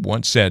Cube,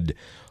 once said,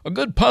 "A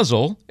good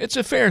puzzle, it's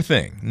a fair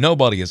thing.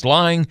 Nobody is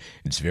lying,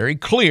 it's very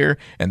clear,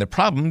 and the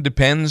problem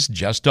depends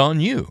just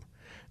on you."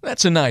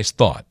 That's a nice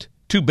thought.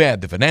 Too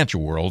bad the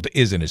financial world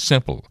isn't as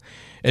simple.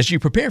 As you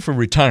prepare for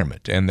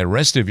retirement and the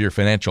rest of your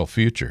financial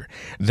future,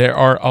 there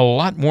are a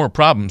lot more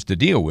problems to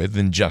deal with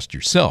than just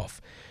yourself.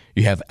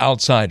 You have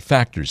outside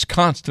factors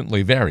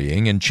constantly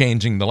varying and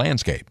changing the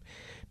landscape.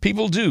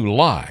 People do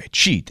lie,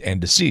 cheat, and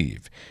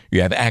deceive.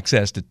 You have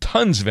access to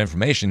tons of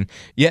information,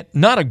 yet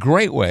not a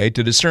great way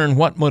to discern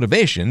what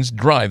motivations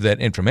drive that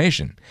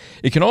information.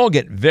 It can all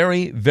get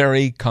very,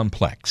 very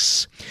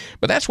complex.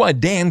 But that's why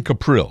Dan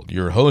Cuprill,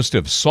 your host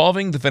of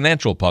Solving the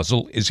Financial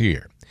Puzzle, is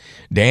here.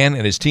 Dan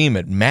and his team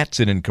at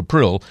Mattson &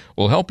 Cuprill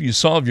will help you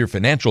solve your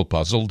financial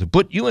puzzle to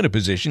put you in a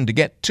position to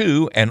get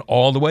to and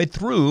all the way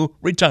through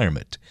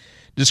retirement.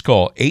 Just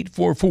call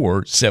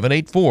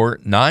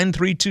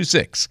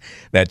 844-784-9326.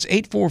 That's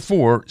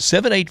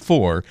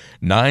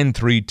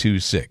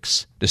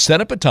 844-784-9326 to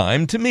set up a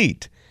time to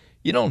meet.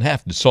 You don't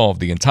have to solve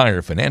the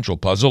entire financial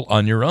puzzle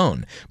on your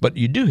own, but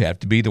you do have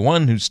to be the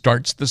one who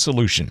starts the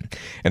solution.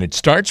 And it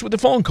starts with a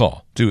phone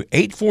call to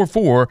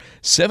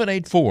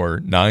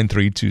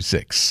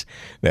 844-784-9326.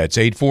 That's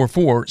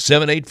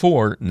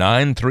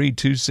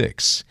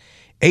 844-784-9326.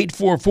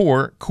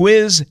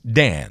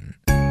 844-QUIZ-DAN.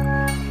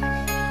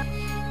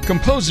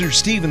 Composer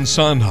Stephen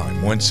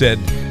Sondheim once said,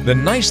 "The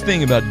nice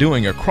thing about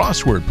doing a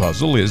crossword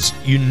puzzle is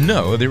you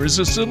know there is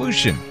a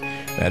solution."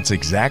 That's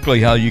exactly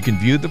how you can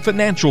view the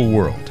financial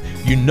world.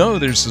 You know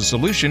there's a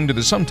solution to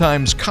the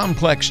sometimes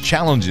complex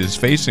challenges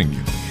facing you,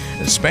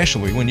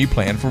 especially when you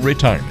plan for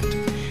retirement.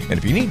 And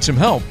if you need some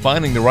help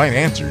finding the right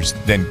answers,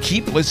 then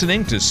keep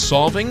listening to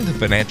Solving the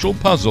Financial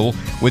Puzzle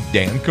with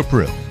Dan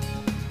Cuprill.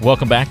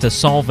 Welcome back to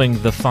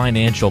Solving the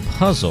Financial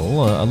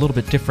Puzzle, a little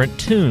bit different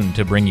tune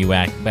to bring you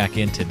back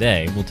in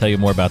today. We'll tell you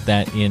more about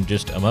that in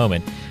just a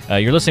moment.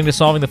 You're listening to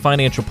Solving the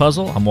Financial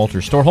Puzzle. I'm Walter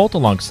Storholt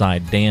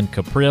alongside Dan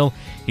Cuprill.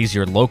 He's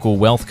your local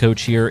wealth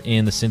coach here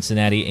in the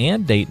Cincinnati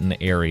and Dayton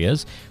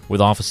areas,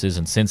 with offices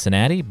in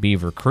Cincinnati,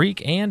 Beaver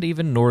Creek, and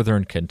even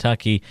Northern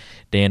Kentucky.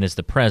 Dan is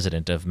the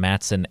president of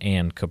Mattson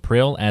 &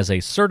 Cuprill. As a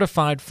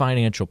certified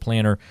financial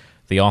planner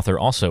the author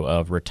also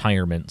of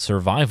Retirement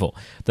Survival.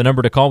 The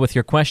number to call with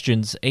your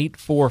questions,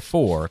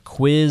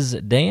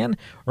 844-QUIZ-DAN,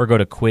 or go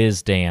to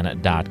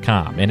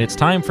quizdan.com. And it's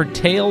time for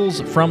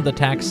Tales from the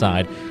Tax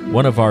Side,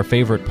 one of our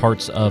favorite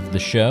parts of the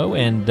show.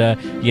 And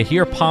you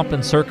hear Pomp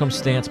and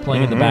Circumstance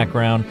playing in the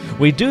background.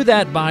 We do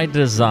that by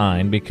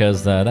design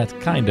because that's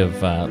kind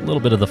of a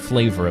little bit of the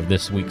flavor of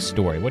this week's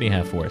story. What do you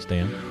have for us,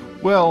 Dan?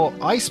 Well,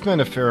 I spend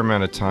a fair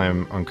amount of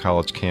time on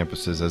college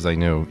campuses, as I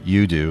know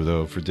you do,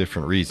 though for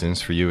different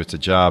reasons. For you, it's a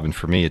job, and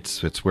for me,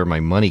 it's where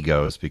my money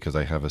goes because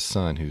I have a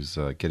son who's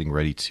getting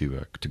ready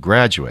to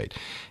graduate.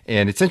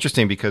 And it's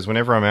interesting because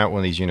whenever I'm at one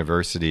of these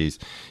universities,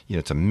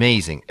 it's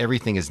amazing.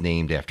 Everything is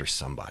named after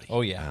somebody.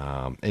 Oh,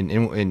 yeah.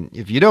 And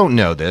if you don't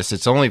know this,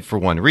 it's only for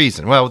one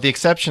reason. Well, with the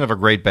exception of a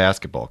great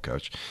basketball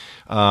coach.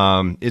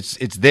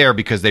 It's there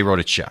because they wrote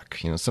a check.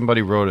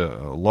 Somebody wrote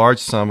a large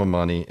sum of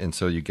money, and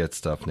so you get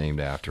stuff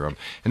named after them.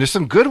 And there's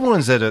some good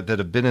ones that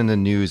have been in the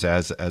news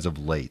as of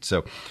late.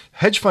 So,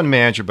 hedge fund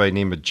manager by the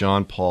name of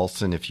John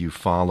Paulson. If you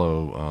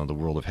follow the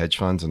world of hedge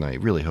funds, and I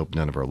really hope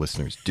none of our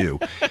listeners do,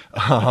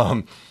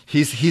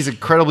 he's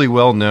incredibly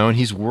well known.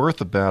 He's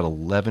worth about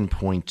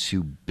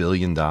 $11.2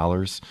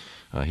 billion.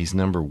 He's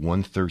number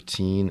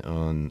 113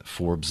 on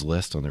Forbes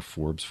list, on their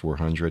Forbes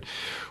 400.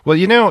 Well,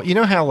 you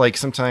know how like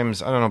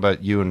sometimes, I don't know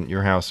about you and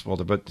your house,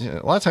 Walter, but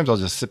a lot of times I'll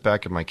just sit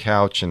back at my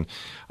couch and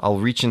I'll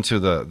reach into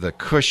the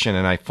cushion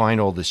and I find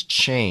all this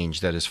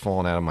change that has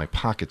fallen out of my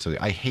pocket. So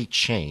I hate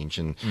change,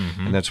 and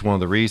that's one of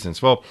the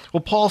reasons. Well,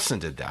 Paulson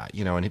did that,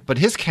 but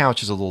his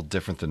couch is a little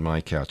different than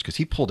my couch because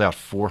he pulled out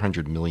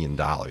 $400 million.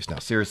 Now,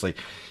 seriously,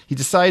 he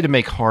decided to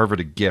make Harvard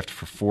a gift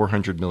for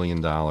 $400 million,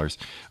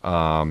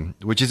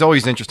 which is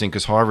always interesting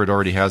because Harvard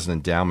already has an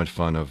endowment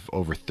fund of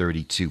over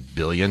 $32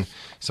 billion.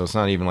 So it's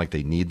not even like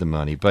they need the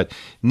money. But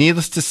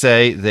needless to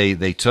say,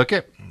 they took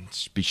it.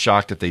 Be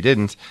shocked if they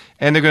didn't,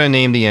 and they're going to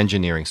name the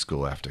engineering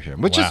school after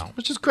him, which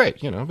is great.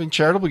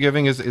 Charitable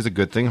giving is a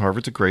good thing.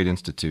 Harvard's a great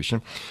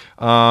institution.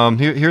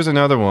 Here's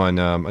another one,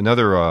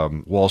 another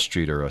Wall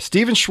Streeter.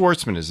 Steven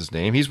Schwartzman is his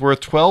name. He's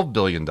worth $12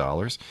 billion.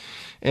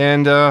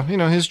 And,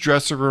 his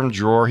dressing room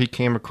drawer, he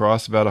came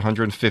across about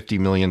 $150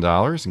 million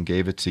and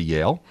gave it to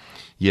Yale.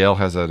 Yale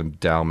has an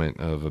endowment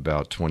of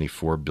about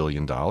 $24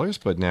 billion,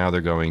 but now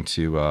they're going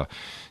to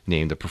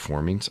name the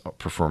Performing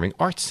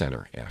Arts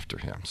Center after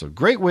him. So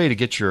great way to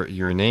get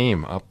your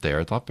name up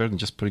there. It's a lot better than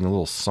just putting a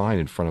little sign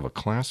in front of a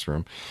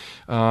classroom.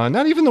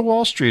 Not even the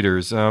Wall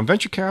Streeters.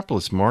 Venture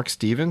capitalist Mark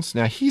Stevens.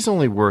 Now, he's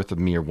only worth a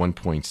mere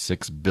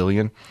 $1.6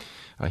 billion.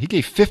 He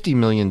gave $50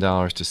 million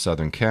to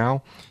Southern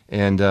Cal.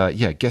 And,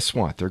 guess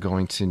what? They're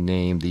going to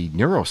name the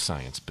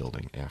neuroscience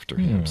building after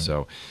him.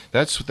 So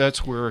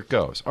that's where it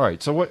goes. All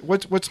right, so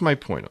what's my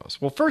point on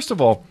this? Well, first of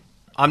all,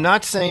 I'm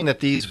not saying that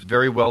these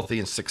very wealthy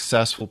and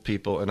successful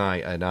people, and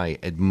I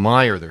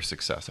admire their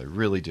success. I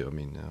really do. I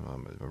mean,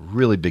 I'm a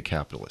really big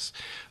capitalist.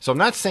 So I'm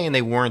not saying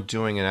they weren't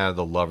doing it out of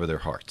the love of their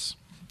hearts.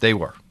 They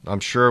were.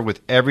 I'm sure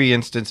with every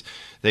instance,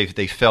 they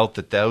felt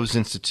that those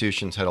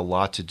institutions had a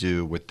lot to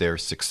do with their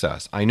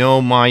success. I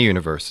know my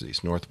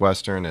universities,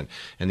 Northwestern and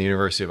the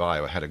University of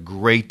Iowa, had a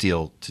great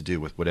deal to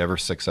do with whatever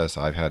success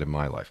I've had in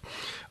my life.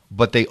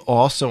 But they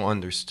also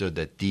understood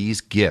that these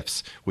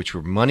gifts, which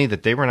were money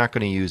that they were not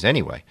going to use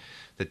anyway,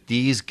 that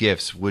these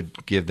gifts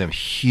would give them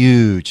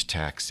huge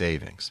tax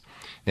savings.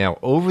 Now,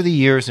 over the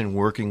years in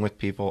working with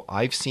people,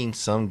 I've seen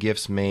some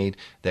gifts made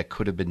that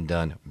could have been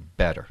done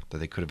better, that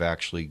they could have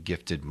actually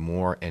gifted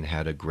more and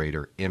had a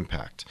greater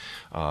impact.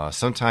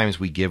 Sometimes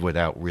we give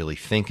without really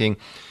thinking.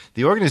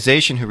 The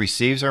organization who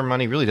receives our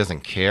money really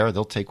doesn't care.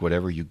 They'll take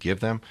whatever you give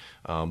them.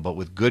 But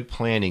with good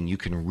planning, you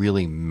can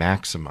really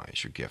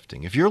maximize your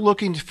gifting. If you're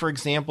looking, for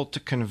example, to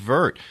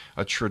convert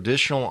a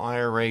traditional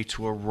IRA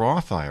to a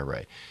Roth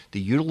IRA,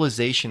 the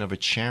utilization of a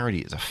charity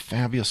is a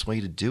fabulous way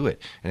to do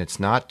it. And it's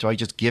not by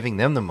just giving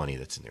them the money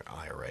that's in their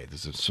IRA.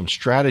 There's some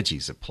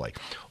strategies at play.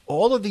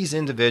 All of these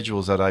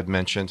individuals that I've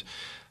mentioned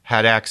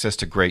had access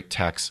to great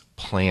tax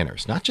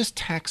planners, not just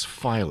tax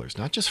filers,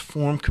 not just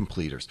form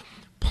completers,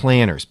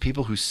 planners,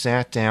 people who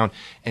sat down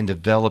and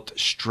developed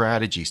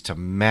strategies to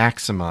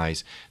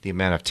maximize the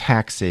amount of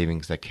tax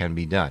savings that can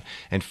be done.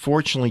 And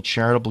fortunately,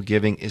 charitable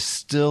giving is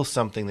still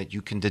something that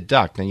you can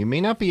deduct. Now, you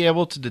may not be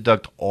able to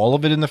deduct all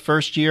of it in the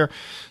first year.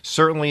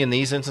 Certainly in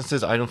these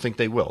instances, I don't think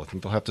they will. I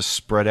think they'll have to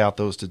spread out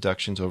those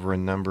deductions over a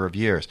number of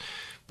years.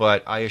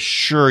 But I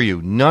assure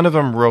you, none of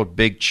them wrote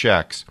big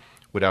checks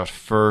without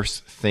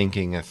first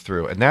thinking it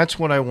through. And that's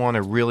what I want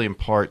to really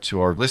impart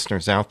to our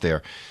listeners out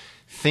there.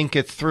 Think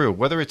it through.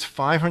 Whether it's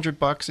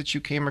 $500 that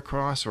you came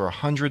across or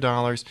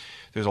 $100,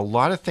 there's a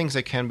lot of things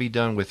that can be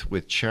done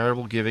with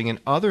charitable giving and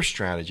other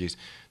strategies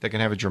that can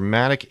have a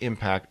dramatic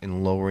impact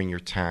in lowering your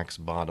tax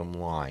bottom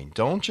line.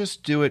 Don't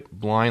just do it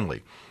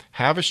blindly.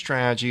 Have a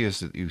strategy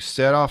as you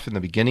set off in the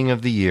beginning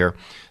of the year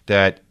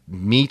that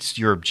meets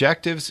your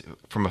objectives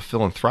from a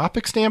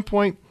philanthropic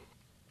standpoint,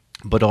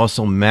 but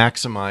also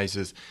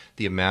maximizes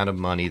the amount of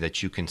money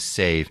that you can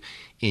save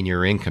in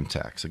your income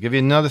tax. I'll give you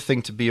another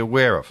thing to be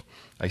aware of.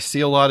 I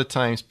see a lot of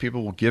times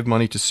people will give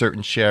money to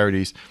certain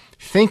charities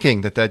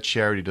thinking that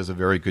charity does a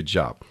very good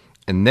job.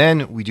 And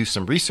then we do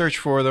some research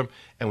for them,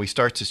 and we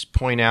start to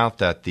point out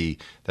that the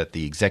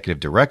executive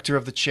director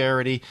of the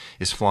charity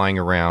is flying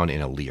around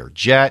in a Lear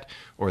jet,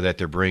 or that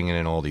they're bringing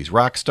in all these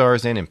rock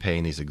stars in and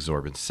paying these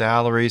exorbitant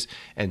salaries.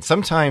 And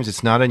sometimes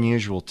it's not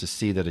unusual to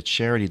see that a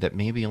charity that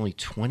maybe only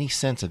 20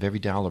 cents of every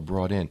dollar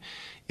brought in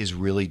is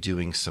really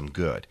doing some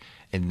good.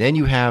 And then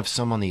you have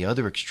some on the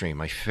other extreme.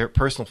 My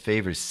personal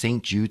favorite is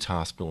St. Jude's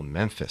Hospital in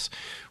Memphis,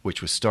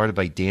 which was started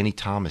by Danny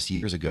Thomas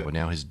years ago.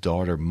 Now his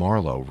daughter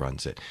Marlo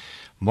runs it.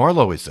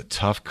 Marlo is a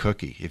tough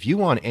cookie. If you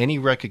want any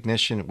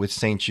recognition with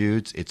St.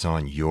 Jude's, it's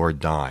on your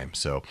dime.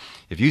 So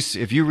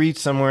if you read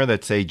somewhere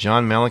that say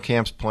John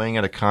Mellencamp's playing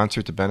at a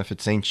concert to benefit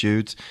St.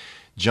 Jude's,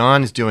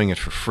 John is doing it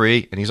for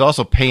free, and he's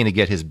also paying to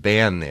get his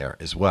band there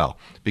as well,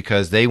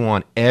 because they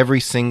want every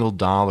single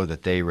dollar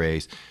that they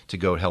raise to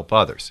go help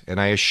others. And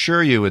I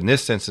assure you, in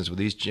this instance, with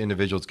these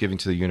individuals giving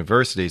to the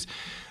universities,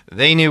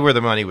 they knew where the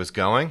money was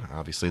going.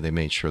 Obviously, they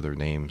made sure their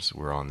names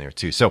were on there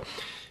too. So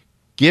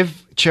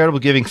give charitable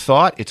giving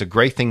thought. It's a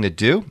great thing to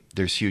do.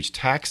 There's huge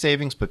tax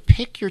savings, but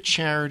pick your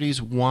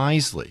charities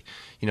wisely.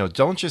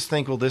 Don't just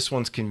think, well, this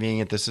one's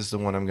convenient, this is the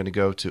one I'm going to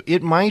go to.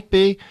 It might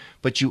be,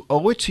 but you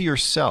owe it to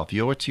yourself.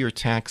 You owe it to your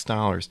tax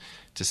dollars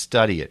to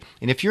study it.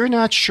 And if you're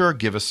not sure,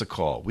 give us a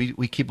call.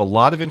 We keep a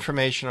lot of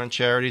information on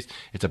charities.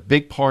 It's a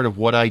big part of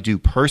what I do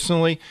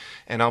personally,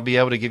 and I'll be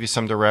able to give you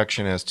some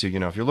direction as to,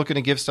 if you're looking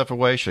to give stuff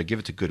away, should I give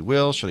it to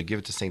Goodwill? Should I give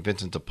it to St.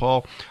 Vincent de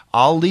Paul?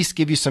 I'll at least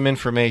give you some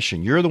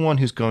information. You're the one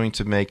who's going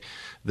to make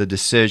the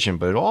decision,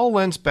 but it all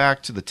lends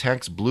back to the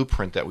tax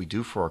blueprint that we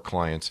do for our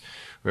clients,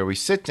 where we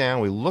sit down,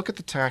 we look at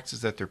the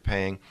taxes that they're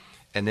paying,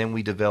 and then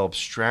we develop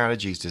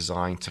strategies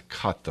designed to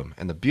cut them.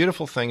 And the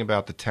beautiful thing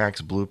about the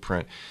tax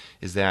blueprint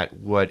is that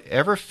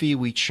whatever fee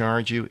we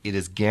charge you, it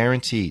is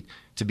guaranteed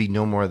to be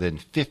no more than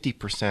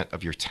 50%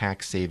 of your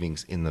tax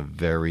savings in the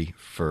very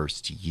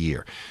first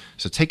year.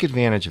 So take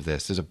advantage of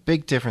this. There's a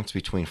big difference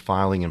between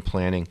filing and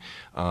planning.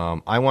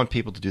 I want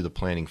people to do the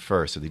planning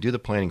first. If they do the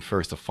planning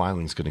first, the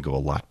filing is going to go a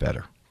lot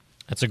better.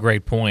 That's a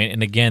great point.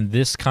 And again,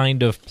 this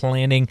kind of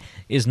planning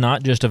is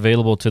not just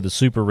available to the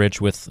super rich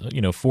with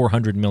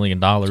 $400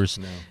 million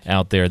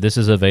out there. This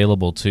is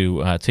available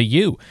to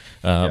you,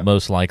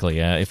 most likely.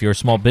 If you're a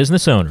small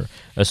business owner,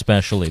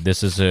 especially,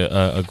 this is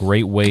a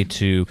great way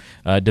to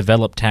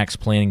develop tax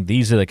planning.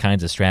 These are the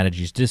kinds of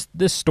strategies.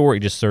 This story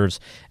just serves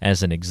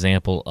as an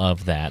example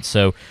of that.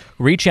 So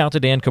reach out to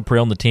Dan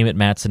Cuprill and the team at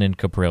Mattson and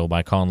Cuprill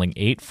by calling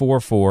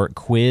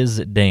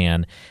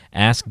 844-QUIZ-DAN.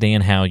 Ask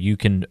Dan how you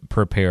can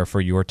prepare for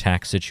your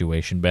tax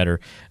situation better,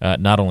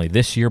 not only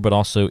this year, but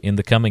also in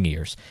the coming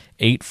years.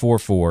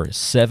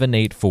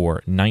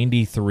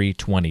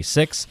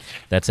 844-784-9326.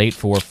 That's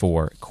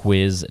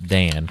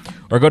 844-QUIZ-DAN.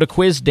 Or go to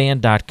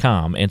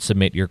quizdan.com and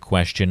submit your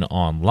question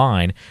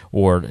online,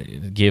 or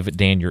give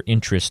Dan your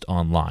interest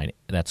online.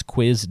 That's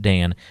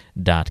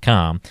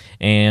quizdan.com.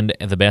 And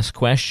the best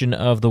question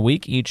of the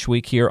week each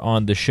week here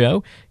on the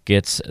show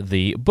gets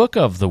the book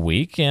of the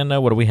week. And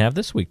what do we have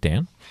this week,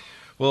 Dan?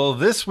 Well,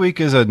 this week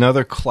is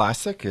another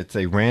classic. It's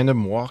A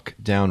Random Walk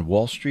Down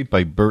Wall Street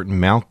by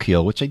Burton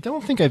Malkiel, which I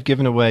don't think I've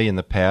given away in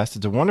the past.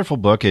 It's a wonderful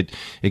book. It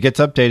gets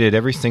updated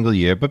every single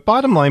year. But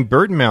bottom line,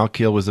 Burton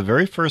Malkiel was the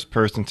very first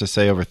person to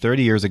say over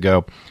 30 years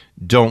ago,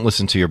 don't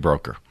listen to your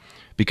broker.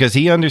 Because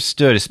he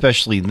understood,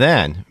 especially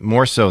then,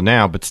 more so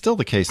now, but still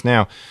the case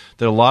now,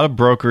 that a lot of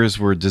brokers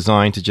were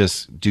designed to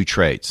just do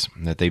trades,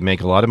 that they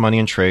make a lot of money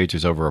in trades.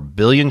 There's over 1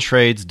 billion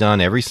trades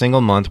done every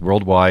single month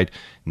worldwide,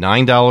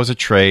 $9 a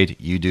trade,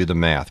 you do the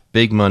math.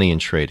 Big money in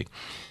trading.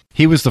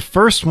 He was the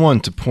first one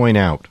to point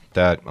out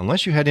that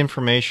unless you had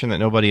information that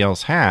nobody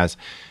else has,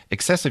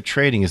 excessive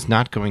trading is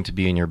not going to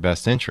be in your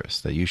best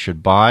interest, that you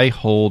should buy,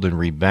 hold, and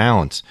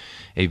rebalance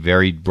a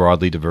very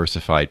broadly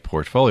diversified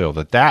portfolio,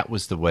 that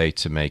was the way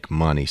to make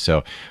money.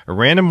 So A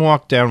Random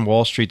Walk Down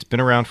Wall Street's been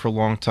around for a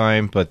long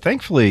time, but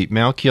thankfully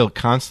Malkiel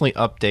constantly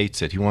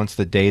updates it. He wants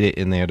the data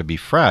in there to be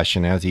fresh,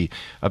 and as he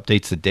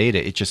updates the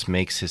data, it just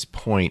makes his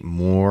point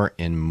more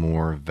and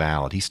more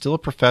valid. He's still a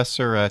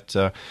professor at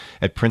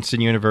Princeton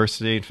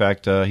University. In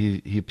fact,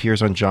 he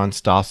appears on John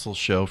Stossel's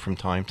show from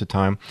time to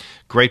time.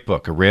 Great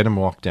book, A Random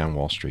Walk Down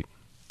Wall Street.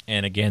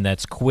 And again,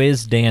 that's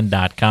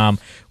quizdan.com,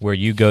 where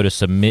you go to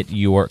submit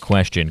your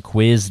question.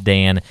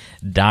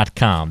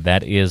 Quizdan.com.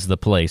 That is the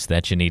place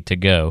that you need to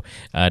go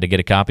to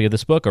get a copy of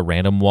this book, A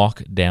Random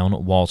Walk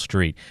Down Wall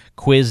Street.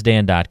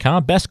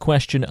 Quizdan.com. Best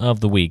question of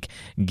the week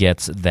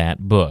gets that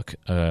book,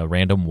 A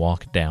Random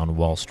Walk Down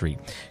Wall Street.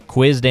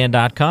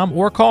 Quizdan.com,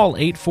 or call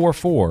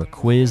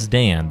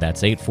 844-QUIZ-DAN.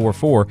 That's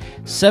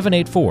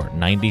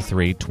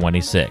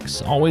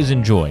 844-784-9326. Always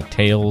enjoy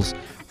Tales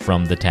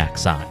from the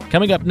Tax Side.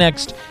 Coming up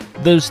next,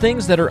 those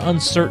things that are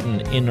uncertain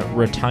in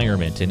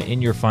retirement and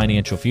in your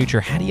financial future.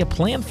 How do you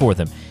plan for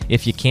them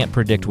if you can't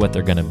predict what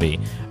they're going to be?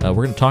 We're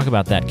going to talk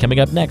about that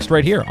coming up next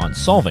right here on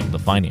Solving the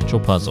Financial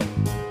Puzzle.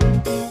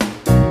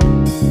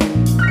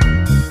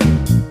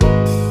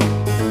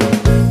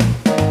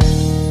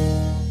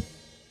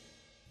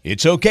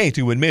 It's okay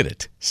to admit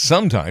it.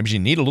 Sometimes you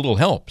need a little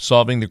help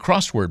solving the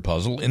crossword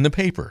puzzle in the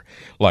paper,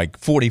 like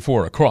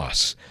 44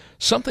 across.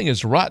 Something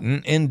is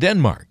rotten in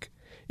Denmark.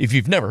 If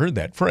you've never heard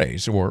that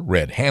phrase or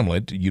read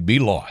Hamlet, you'd be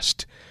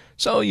lost.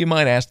 So you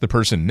might ask the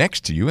person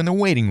next to you in the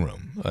waiting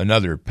room,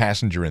 another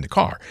passenger in the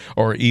car,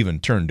 or even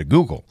turn to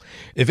Google.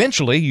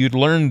 Eventually, you'd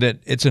learn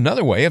that it's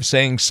another way of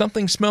saying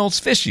something smells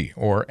fishy,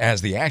 or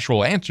as the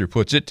actual answer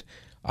puts it,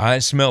 I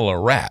smell a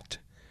rat.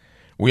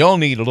 We all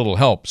need a little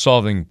help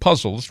solving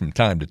puzzles from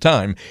time to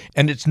time,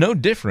 and it's no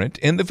different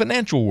in the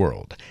financial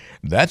world.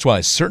 That's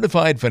why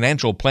certified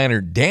financial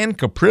planner Dan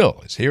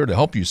Caprill is here to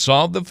help you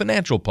solve the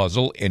financial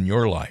puzzle in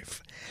your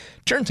life.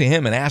 Turn to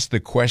him and ask the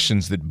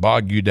questions that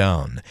bog you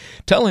down.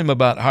 Tell him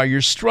about how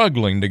you're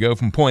struggling to go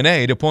from point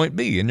A to point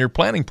B in your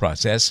planning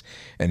process,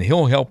 and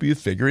he'll help you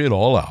figure it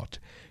all out.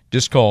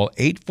 Just call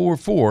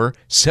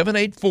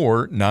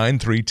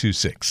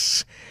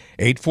 844-784-9326.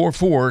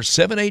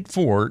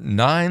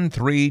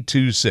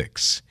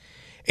 844-784-9326.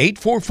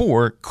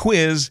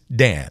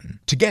 844-QUIZ-DAN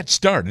to get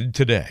started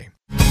today.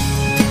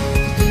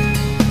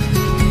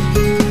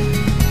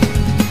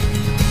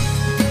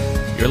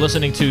 You're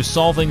listening to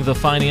Solving the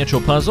Financial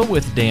Puzzle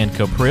with Dan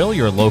Caprill,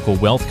 your local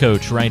wealth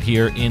coach right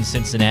here in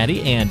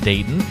Cincinnati and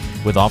Dayton,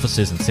 with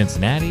offices in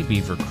Cincinnati,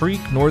 Beaver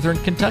Creek, Northern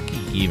Kentucky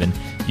even.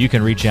 You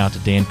can reach out to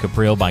Dan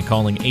Caprill by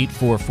calling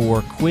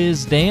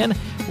 844-QUIZ-DAN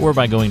or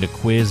by going to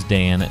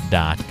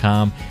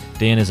quizdan.com.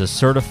 Dan is a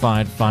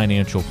certified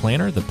financial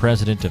planner, the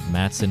president of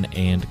Mattson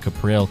and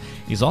Caprill.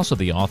 He's also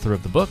the author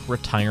of the book,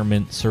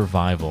 Retirement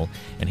Survival.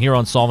 And here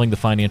on Solving the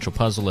Financial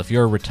Puzzle, if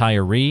you're a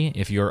retiree,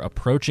 if you're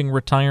approaching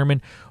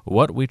retirement,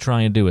 what we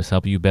try and do is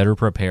help you better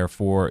prepare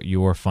for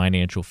your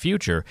financial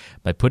future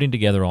by putting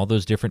together all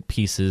those different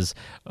pieces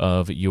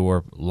of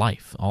your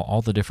life,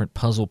 all the different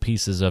puzzle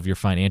pieces of your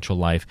financial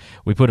life.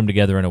 We put them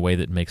together in a way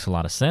that makes a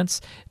lot of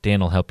sense. Dan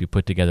will help you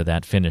put together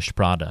that finished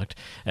product.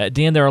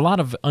 Dan, there are a lot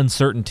of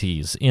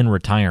uncertainties in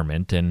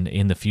retirement and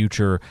in the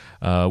future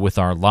with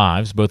our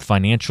lives, both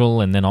financial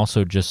and then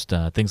also just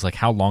things like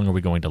how long are we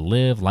going to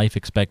live, life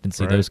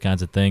expectancy, those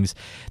kinds of things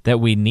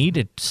that we need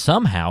to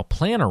somehow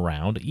plan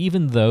around,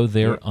 even though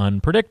they're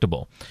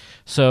unpredictable.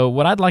 So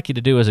what I'd like you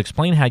to do is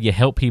explain how you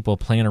help people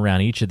plan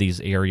around each of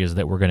these areas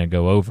that we're going to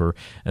go over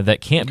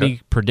that can't be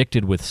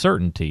predicted with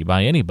certainty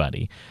by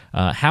anybody.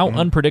 How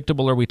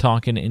unpredictable are we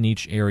talking in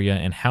each area,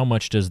 and how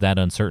much does that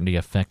uncertainty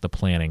affect the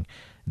planning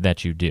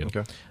that you do?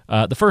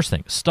 The first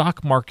thing,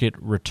 stock market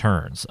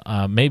returns,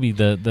 maybe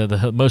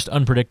the most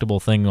unpredictable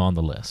thing on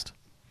the list.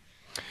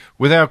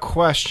 Without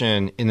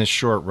question, in the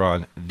short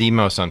run, the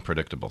most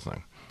unpredictable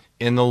thing.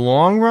 In the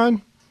long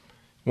run,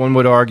 one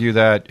would argue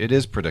that it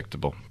is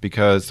predictable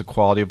because the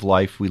quality of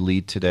life we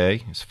lead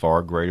today is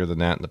far greater than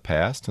that in the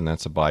past, and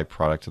that's a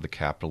byproduct of the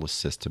capitalist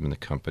system and the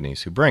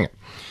companies who bring it.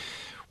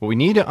 What we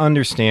need to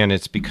understand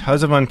is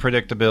because of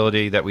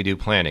unpredictability that we do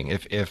planning.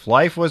 If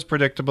life was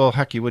predictable,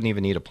 heck, you wouldn't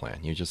even need a plan.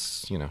 You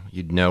just,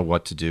 you'd know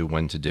what to do,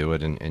 when to do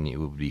it, and it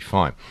would be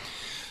fine.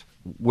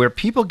 Where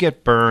people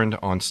get burned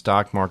on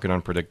stock market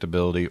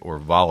unpredictability, or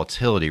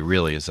volatility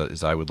really,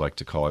 as I would like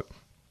to call it,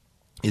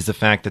 is the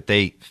fact that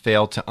they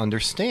fail to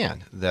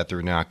understand that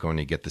they're not going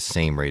to get the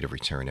same rate of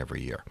return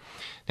every year.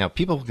 Now,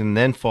 people can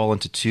then fall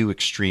into two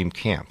extreme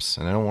camps,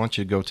 and I don't want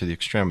you to go to the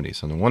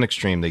extremities. On the one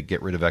extreme, they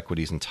get rid of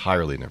equities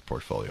entirely in their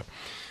portfolio.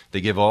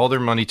 They give all their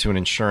money to an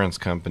insurance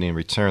company. In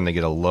return, they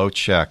get a low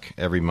check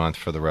every month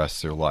for the rest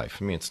of their life.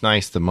 I mean, it's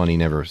nice the money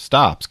never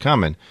stops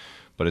coming,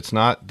 but it's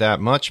not that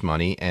much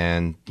money,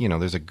 and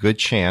there's a good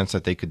chance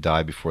that they could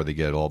die before they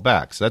get it all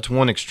back. So that's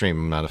one extreme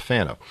I'm not a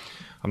fan of.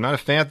 I'm not a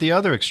fan of the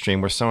other extreme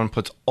where someone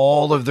puts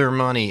all of their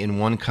money in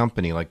one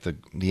company, like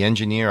the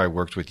engineer I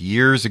worked with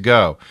years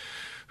ago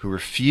who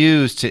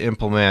refused to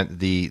implement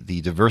the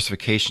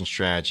diversification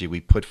strategy we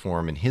put for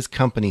him, and his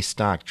company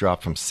stock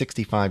dropped from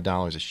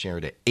 $65 a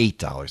share to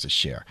 $8 a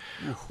share.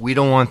 We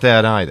don't want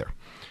that either.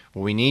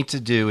 What we need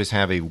to do is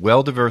have a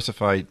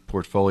well-diversified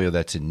portfolio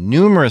that's in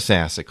numerous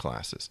asset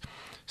classes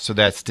so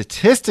that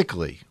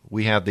statistically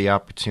we have the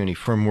opportunity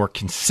for a more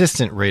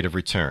consistent rate of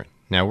return.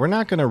 Now, we're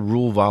not going to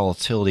rule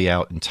volatility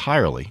out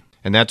entirely,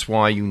 and that's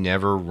why you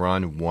never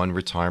run one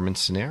retirement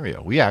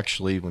scenario. We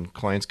actually, when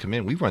clients come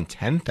in, we run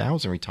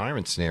 10,000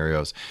 retirement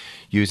scenarios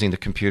using the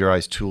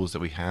computerized tools that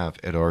we have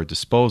at our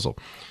disposal.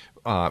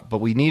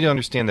 But we need to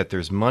understand that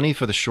there's money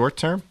for the short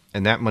term,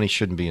 and that money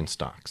shouldn't be in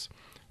stocks.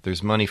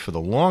 There's money for the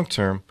long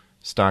term.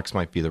 Stocks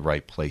might be the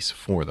right place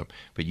for them.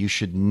 But you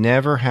should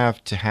never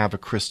have to have a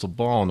crystal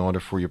ball in order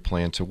for your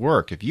plan to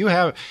work. If you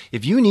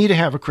need to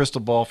have a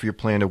crystal ball for your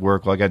plan to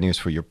work, well, I got news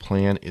for you. Your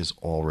plan is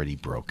already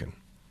broken.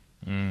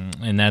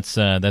 And that's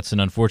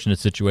an unfortunate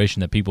situation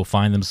that people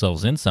find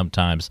themselves in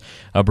sometimes,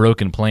 a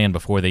broken plan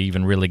before they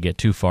even really get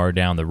too far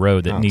down the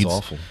road that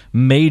needs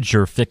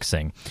major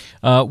fixing.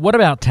 What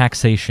about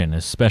taxation,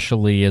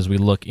 especially as we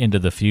look into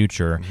the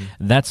future?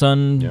 That's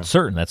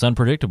uncertain. That's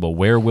unpredictable.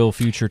 Where will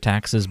future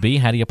taxes be?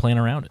 How do you plan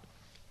around it?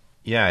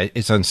 Yeah,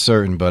 it's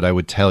uncertain, but I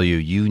would tell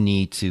you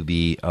need to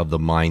be of the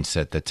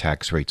mindset that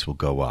tax rates will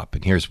go up.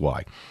 And here's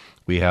why.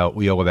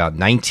 We owe about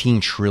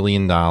 $19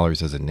 trillion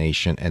as a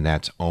nation, and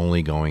that's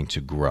only going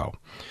to grow.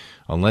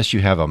 Unless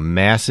you have a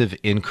massive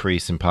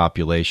increase in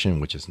population,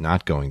 which is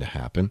not going to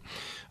happen,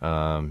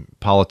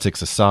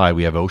 politics aside,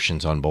 we have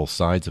oceans on both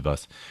sides of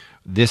us.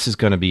 This is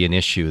going to be an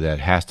issue that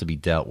has to be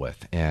dealt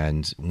with.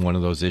 And one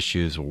of those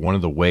issues, or one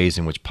of the ways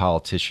in which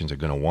politicians are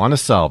going to want to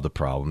solve the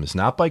problem, is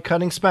not by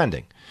cutting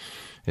spending.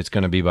 It's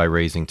going to be by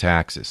raising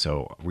taxes.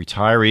 So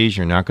retirees,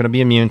 you're not going to be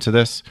immune to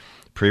this.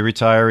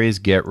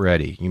 Pre-retirees, get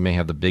ready. You may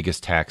have the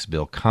biggest tax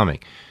bill coming.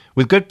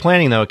 With good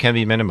planning, though, it can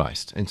be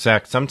minimized. In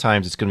fact,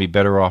 sometimes it's going to be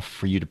better off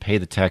for you to pay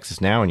the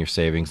taxes now in your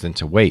savings than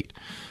to wait.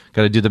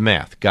 Got to do the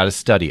math. Got to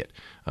study it.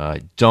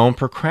 Don't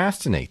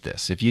procrastinate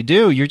this. If you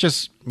do, you're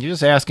just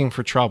asking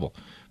for trouble.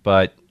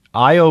 But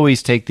I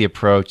always take the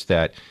approach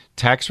that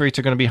tax rates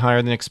are going to be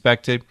higher than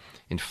expected.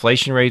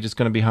 Inflation rate is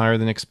going to be higher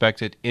than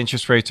expected.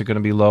 Interest rates are going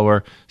to be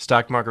lower.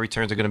 Stock market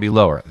returns are going to be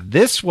lower.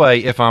 This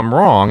way, if I'm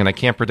wrong, and I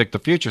can't predict the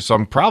future, so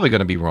I'm probably going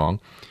to be wrong,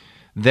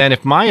 then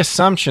if my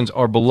assumptions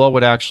are below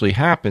what actually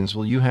happens,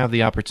 well, you have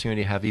the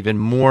opportunity to have even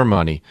more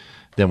money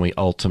than we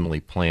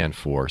ultimately plan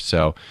for.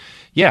 So,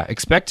 yeah,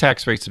 expect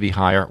tax rates to be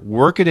higher.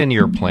 Work it into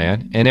your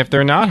plan. And if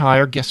they're not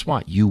higher, guess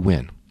what? You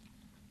win.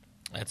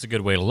 That's a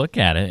good way to look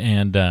at it,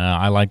 and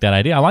I like that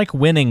idea. I like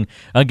winning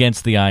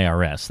against the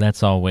IRS.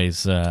 That's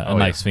always a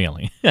nice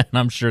feeling, and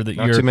I'm sure that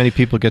not too many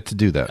people get to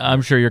do that.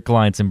 I'm sure your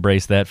clients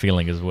embrace that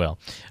feeling as well.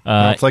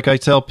 It's like I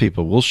tell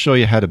people, we'll show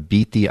you how to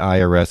beat the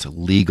IRS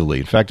legally.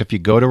 In fact, if you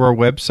go to our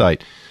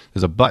website,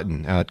 there's a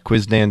button at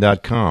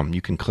quizdan.com. You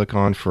can click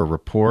on for a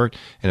report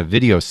and a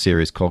video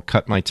series called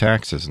Cut My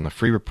Taxes, and the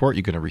free report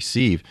you're going to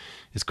receive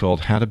is called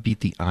How to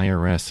Beat the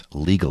IRS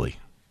Legally.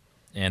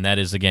 And that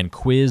is, again,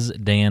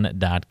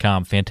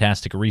 quizdan.com.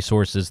 Fantastic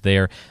resources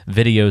there,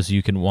 videos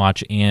you can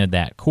watch, and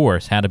that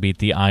course, How to Beat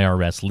the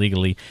IRS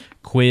Legally,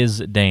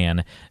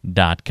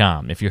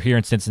 quizdan.com. If you're here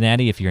in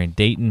Cincinnati, if you're in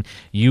Dayton,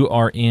 you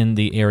are in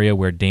the area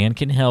where Dan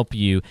can help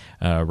you,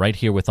 right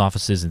here with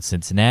offices in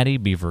Cincinnati,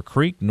 Beaver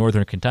Creek,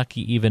 Northern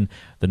Kentucky, even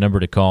the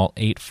number to call,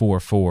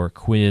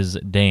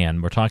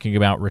 844-QUIZ-DAN. We're talking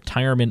about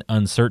retirement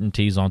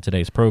uncertainties on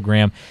today's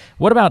program.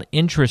 What about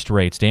interest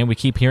rates, Dan? We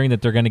keep hearing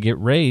that they're going to get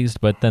raised,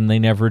 but then they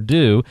never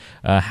do.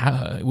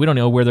 We don't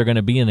know where they're going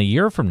to be in a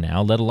year from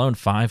now, let alone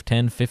 5,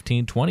 10,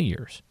 15, 20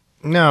 years.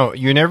 No,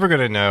 you're never going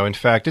to know. In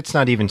fact, it's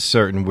not even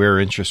certain where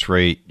interest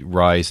rate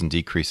rise and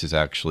decreases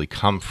actually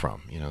come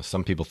from. You know,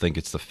 some people think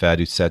it's the Fed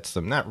who sets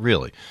them. Not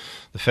really.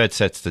 The Fed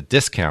sets the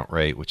discount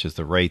rate, which is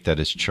the rate that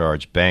is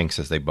charged banks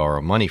as they borrow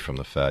money from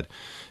the Fed.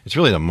 It's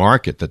really the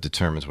market that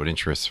determines what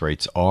interest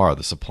rates are,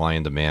 the supply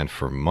and demand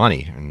for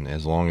money. And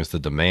as long as the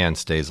demand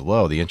stays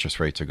low, the interest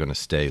rates are going to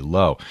stay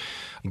low.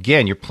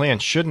 Again, your plan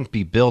shouldn't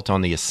be built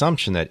on the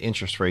assumption that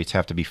interest rates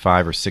have to be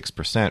 5 or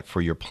 6%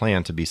 for your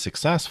plan to be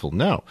successful.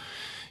 No.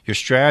 Your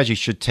strategy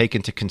should take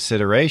into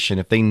consideration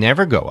if they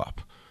never go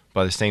up.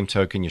 By the same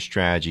token, your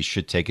strategy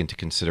should take into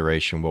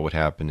consideration what would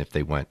happen if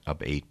they went up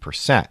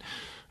 8%.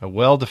 A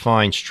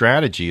well-defined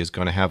strategy is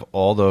going to have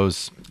all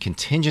those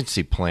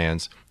contingency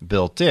plans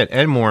built in.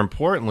 And more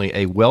importantly,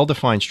 a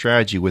well-defined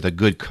strategy with a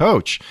good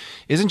coach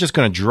isn't just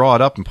going to draw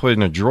it up and put it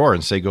in a drawer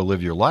and say, go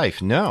live your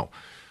life. No.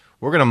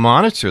 We're going to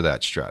monitor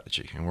that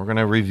strategy, and we're going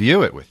to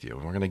review it with you,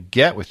 and we're going to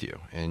get with you,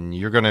 and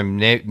you're going to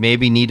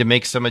maybe need to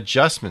make some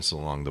adjustments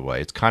along the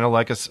way. It's kind of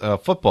like a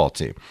football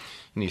team.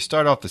 And you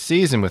start off the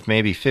season with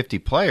maybe 50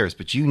 players,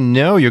 but you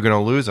know you're going to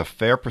lose a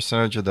fair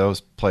percentage of those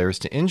players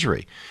to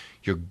injury.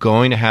 You're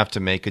going to have to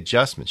make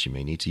adjustments. You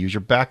may need to use your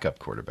backup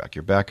quarterback,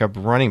 your backup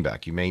running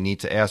back. You may need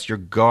to ask your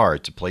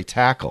guard to play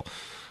tackle.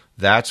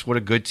 That's what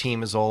a good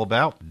team is all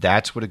about.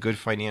 That's what a good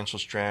financial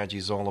strategy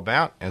is all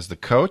about. As the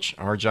coach,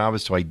 our job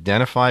is to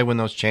identify when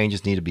those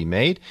changes need to be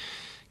made,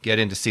 get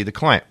in to see the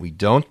client. We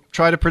don't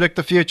try to predict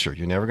the future.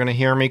 You're never going to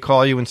hear me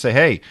call you and say,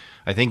 hey,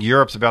 I think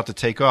Europe's about to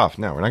take off.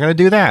 No, we're not going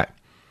to do that.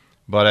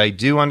 But I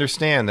do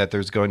understand that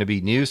there's going to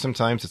be news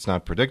sometimes it's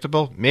not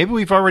predictable. Maybe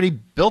we've already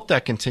built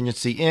that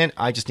contingency in.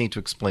 I just need to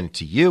explain it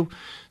to you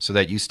so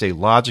that you stay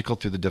logical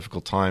through the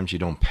difficult times. You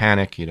don't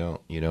panic. You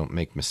don't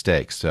make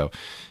mistakes. So,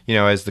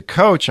 as the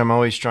coach, I'm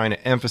always trying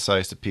to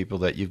emphasize to people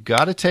that you've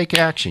got to take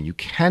action. You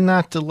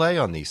cannot delay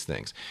on these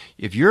things.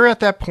 If you're at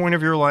that point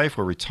of your life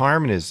where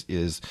retirement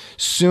is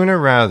sooner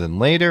rather than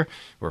later,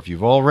 or if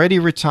you've already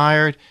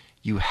retired,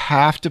 you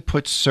have to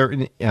put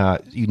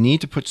you need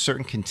to put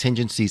certain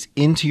contingencies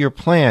into your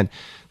plan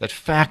that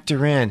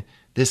factor in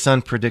this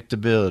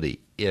unpredictability.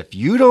 If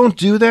you don't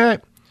do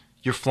that,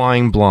 you're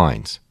flying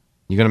blinds.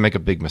 You're going to make a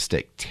big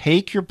mistake.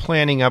 Take your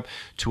planning up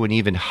to an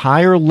even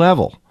higher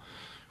level.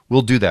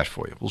 We'll do that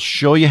for you. We'll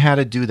show you how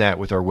to do that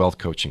with our wealth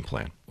coaching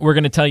plan. We're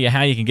going to tell you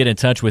how you can get in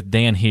touch with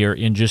Dan here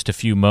in just a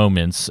few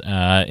moments,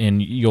 and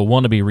you'll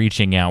want to be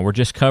reaching out. We're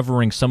just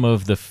covering some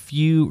of the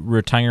few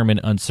retirement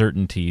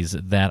uncertainties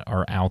that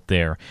are out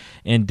there.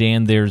 And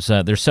Dan, there's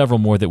several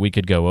more that we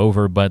could go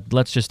over, but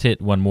let's just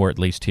hit one more at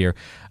least here.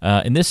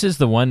 And this is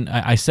the one,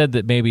 I said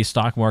that maybe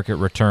stock market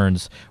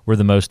returns were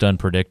the most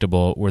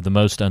unpredictable, were the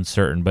most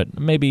uncertain, but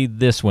maybe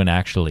this one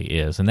actually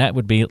is, and that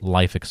would be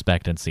life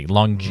expectancy,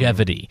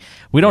 longevity.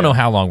 We don't know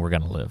how long we're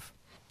going to live.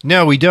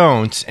 No, we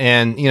don't.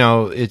 And,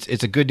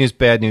 it's a good news,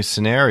 bad news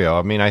scenario.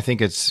 I mean, I think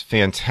it's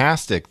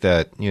fantastic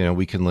that,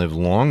 we can live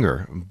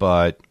longer,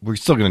 but we're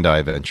still going to die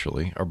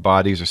eventually. Our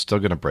bodies are still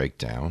going to break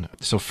down.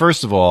 So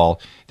first of all,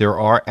 there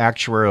are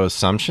actuarial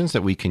assumptions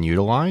that we can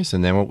utilize.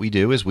 And then what we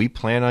do is we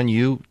plan on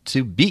you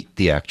to beat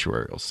the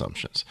actuarial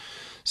assumptions.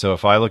 So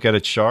if I look at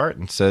a chart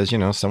and says,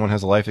 someone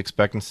has a life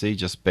expectancy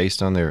just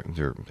based on their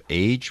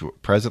age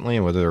presently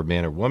and whether they're a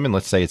man or woman,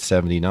 let's say it's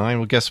 79,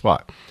 well, guess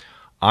what?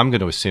 I'm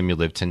going to assume you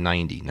live to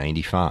 90,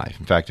 95.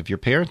 In fact, if your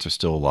parents are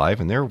still alive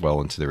and they're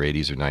well into their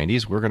 80s or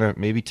 90s, we're going to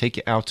maybe take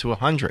you out to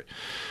 100.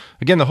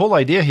 Again, the whole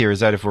idea here is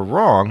that if we're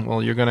wrong,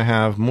 well, you're going to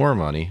have more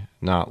money,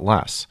 not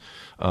less.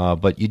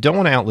 But you don't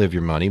want to outlive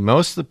your money.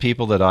 Most of the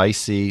people that I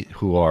see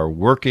who are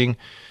working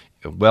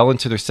well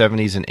into their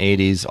 70s and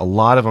 80s, a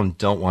lot of them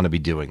don't want to be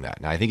doing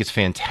that. Now, I think it's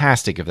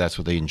fantastic if that's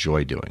what they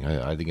enjoy doing.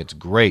 I think it's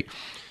great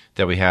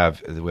that we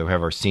have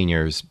our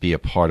seniors be a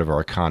part of our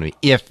economy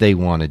if they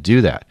want to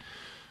do that.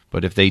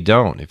 But if they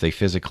don't, if they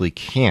physically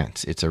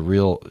can't, it's a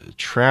real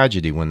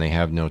tragedy when they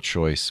have no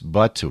choice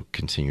but to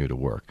continue to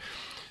work.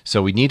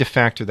 So we need to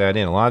factor that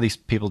in. A lot of these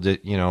people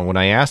did, when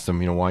I asked them,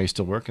 why are you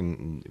still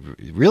working?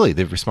 Really,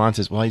 the response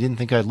is, well, I didn't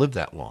think I'd live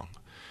that long.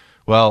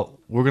 Well,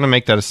 we're going to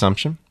make that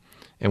assumption.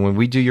 And when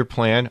we do your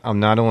plan, I'm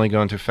not only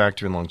going to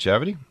factor in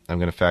longevity, I'm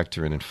going to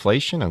factor in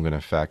inflation, I'm going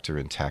to factor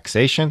in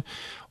taxation,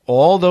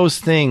 all those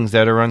things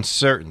that are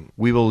uncertain.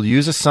 We will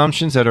use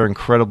assumptions that are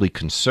incredibly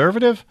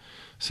conservative,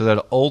 so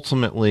that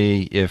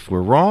ultimately, if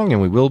we're wrong,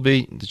 and we will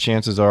be, the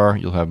chances are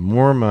you'll have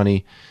more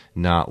money,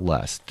 not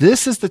less.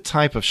 This is the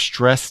type of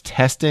stress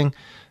testing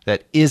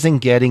that isn't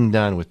getting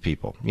done with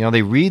people.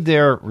 They read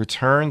their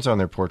returns on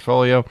their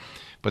portfolio,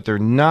 but they're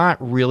not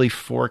really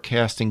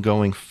forecasting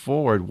going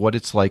forward what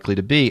it's likely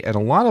to be. And a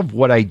lot of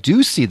what I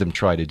do see them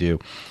try to do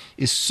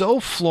is so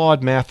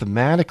flawed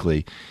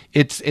mathematically,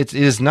 it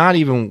is not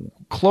even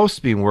close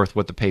to being worth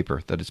what the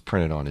paper that it's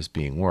printed on is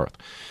being worth.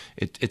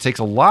 It takes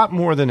a lot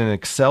more than an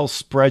Excel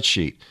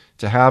spreadsheet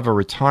to have a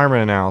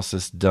retirement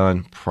analysis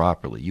done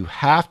properly. You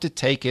have to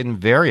take in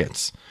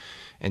variance,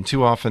 and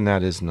too often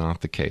that is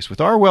not the case.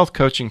 With our wealth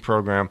coaching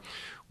program,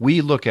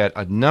 we look at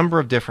a number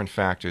of different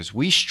factors.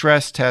 We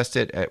stress test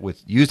it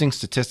with using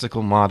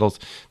statistical models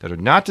that are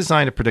not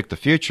designed to predict the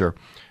future.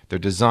 They're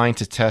designed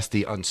to test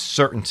the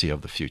uncertainty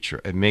of the future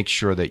and make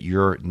sure that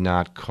you're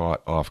not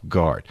caught off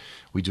guard.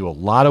 We do a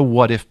lot of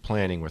what-if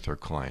planning with our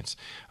clients,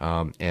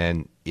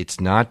 and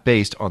it's not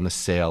based on the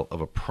sale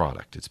of a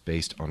product. It's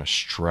based on a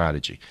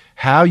strategy.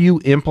 How you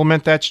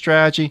implement that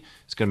strategy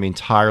is going to be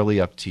entirely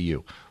up to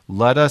you.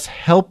 Let us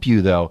help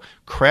you, though,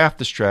 craft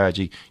the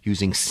strategy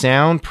using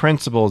sound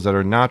principles that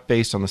are not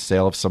based on the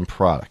sale of some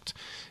product.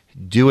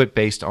 Do it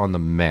based on the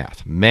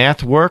math.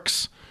 Math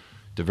works.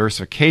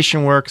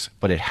 Diversification works,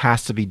 but it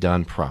has to be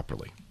done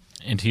properly.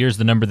 And here's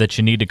the number that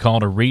you need to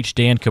call to reach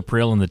Dan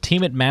Caprill and the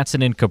team at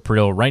Mattson and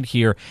Caprill right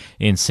here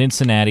in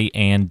Cincinnati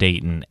and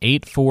Dayton.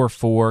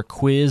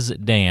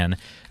 844-QUIZ-DAN.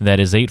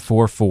 That is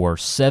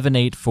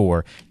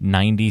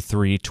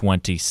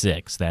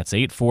 844-784-9326. That's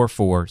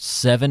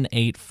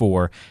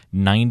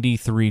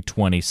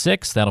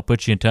 844-784-9326. That'll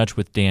put you in touch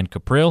with Dan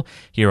Caprill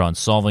here on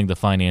Solving the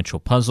Financial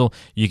Puzzle.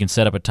 You can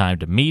set up a time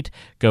to meet,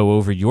 go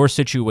over your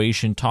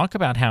situation, talk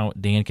about how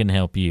Dan can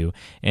help you.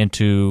 And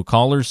to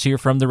callers here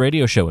from the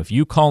radio show, if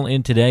you call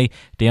in today,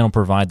 Dan will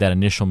provide that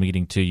initial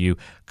meeting to you,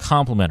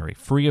 complimentary,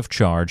 free of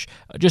charge,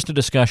 just a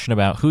discussion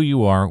about who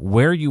you are,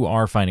 where you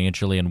are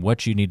financially, and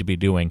what you need to be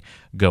doing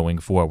going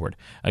forward.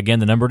 Again,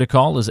 the number to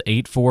call is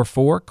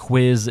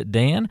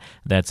 844-QUIZ-DAN.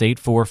 That's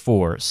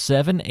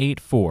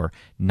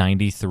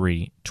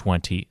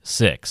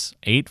 844-784-9326.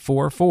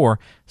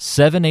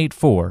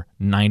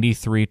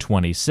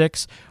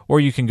 844-784-9326. Or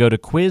you can go to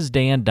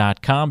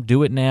quizdan.com,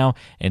 do it now,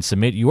 and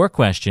submit your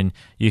question.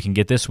 You can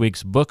get this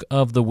week's Book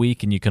of the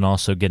Week, and you can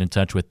also get in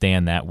touch with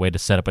Dan that way to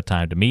set up a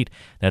time to meet.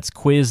 That's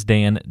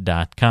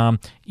quizdan.com.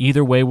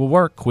 Either way will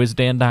work,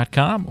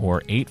 quizdan.com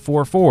or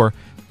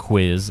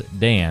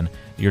 844-QUIZ-DAN,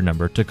 your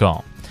number to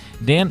call.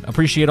 Dan,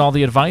 appreciate all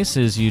the advice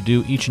as you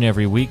do each and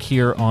every week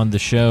here on the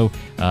show,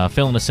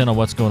 filling us in on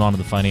what's going on in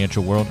the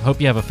financial world. Hope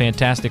you have a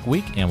fantastic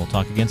week, and we'll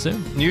talk again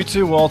soon. You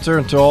too, Walter,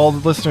 and to all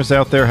the listeners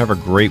out there, have a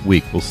great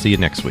week. We'll see you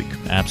next week.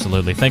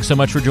 Absolutely. Thanks so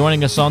much for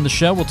joining us on the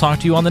show. We'll talk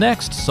to you on the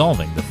next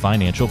Solving the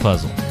Financial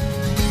Puzzle.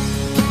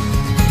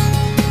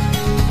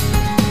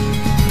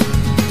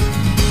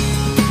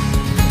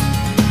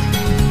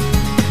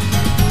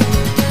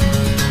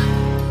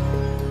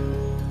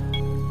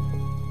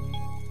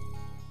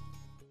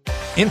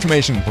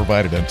 Information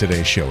provided on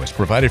today's show is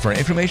provided for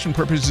information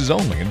purposes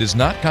only and does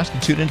not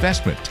constitute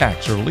investment,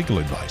 tax, or legal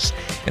advice.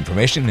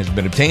 Information has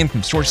been obtained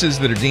from sources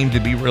that are deemed to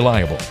be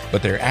reliable,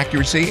 but their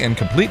accuracy and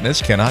completeness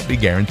cannot be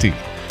guaranteed.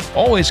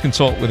 Always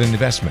consult with an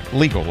investment,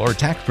 legal, or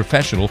tax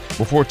professional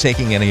before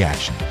taking any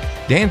action.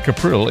 Dan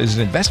Caprill is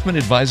an investment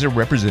advisor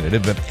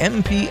representative of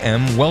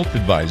MPM Wealth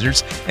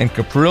Advisors and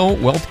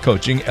Caprill Wealth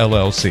Coaching,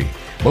 LLC.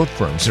 Both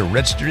firms are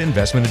registered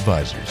investment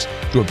advisors.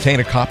 To obtain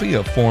a copy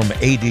of Form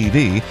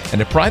ADV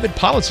and a private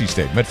policy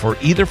statement for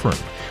either firm,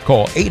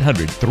 Call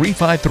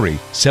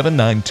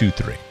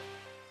 800-353-7923.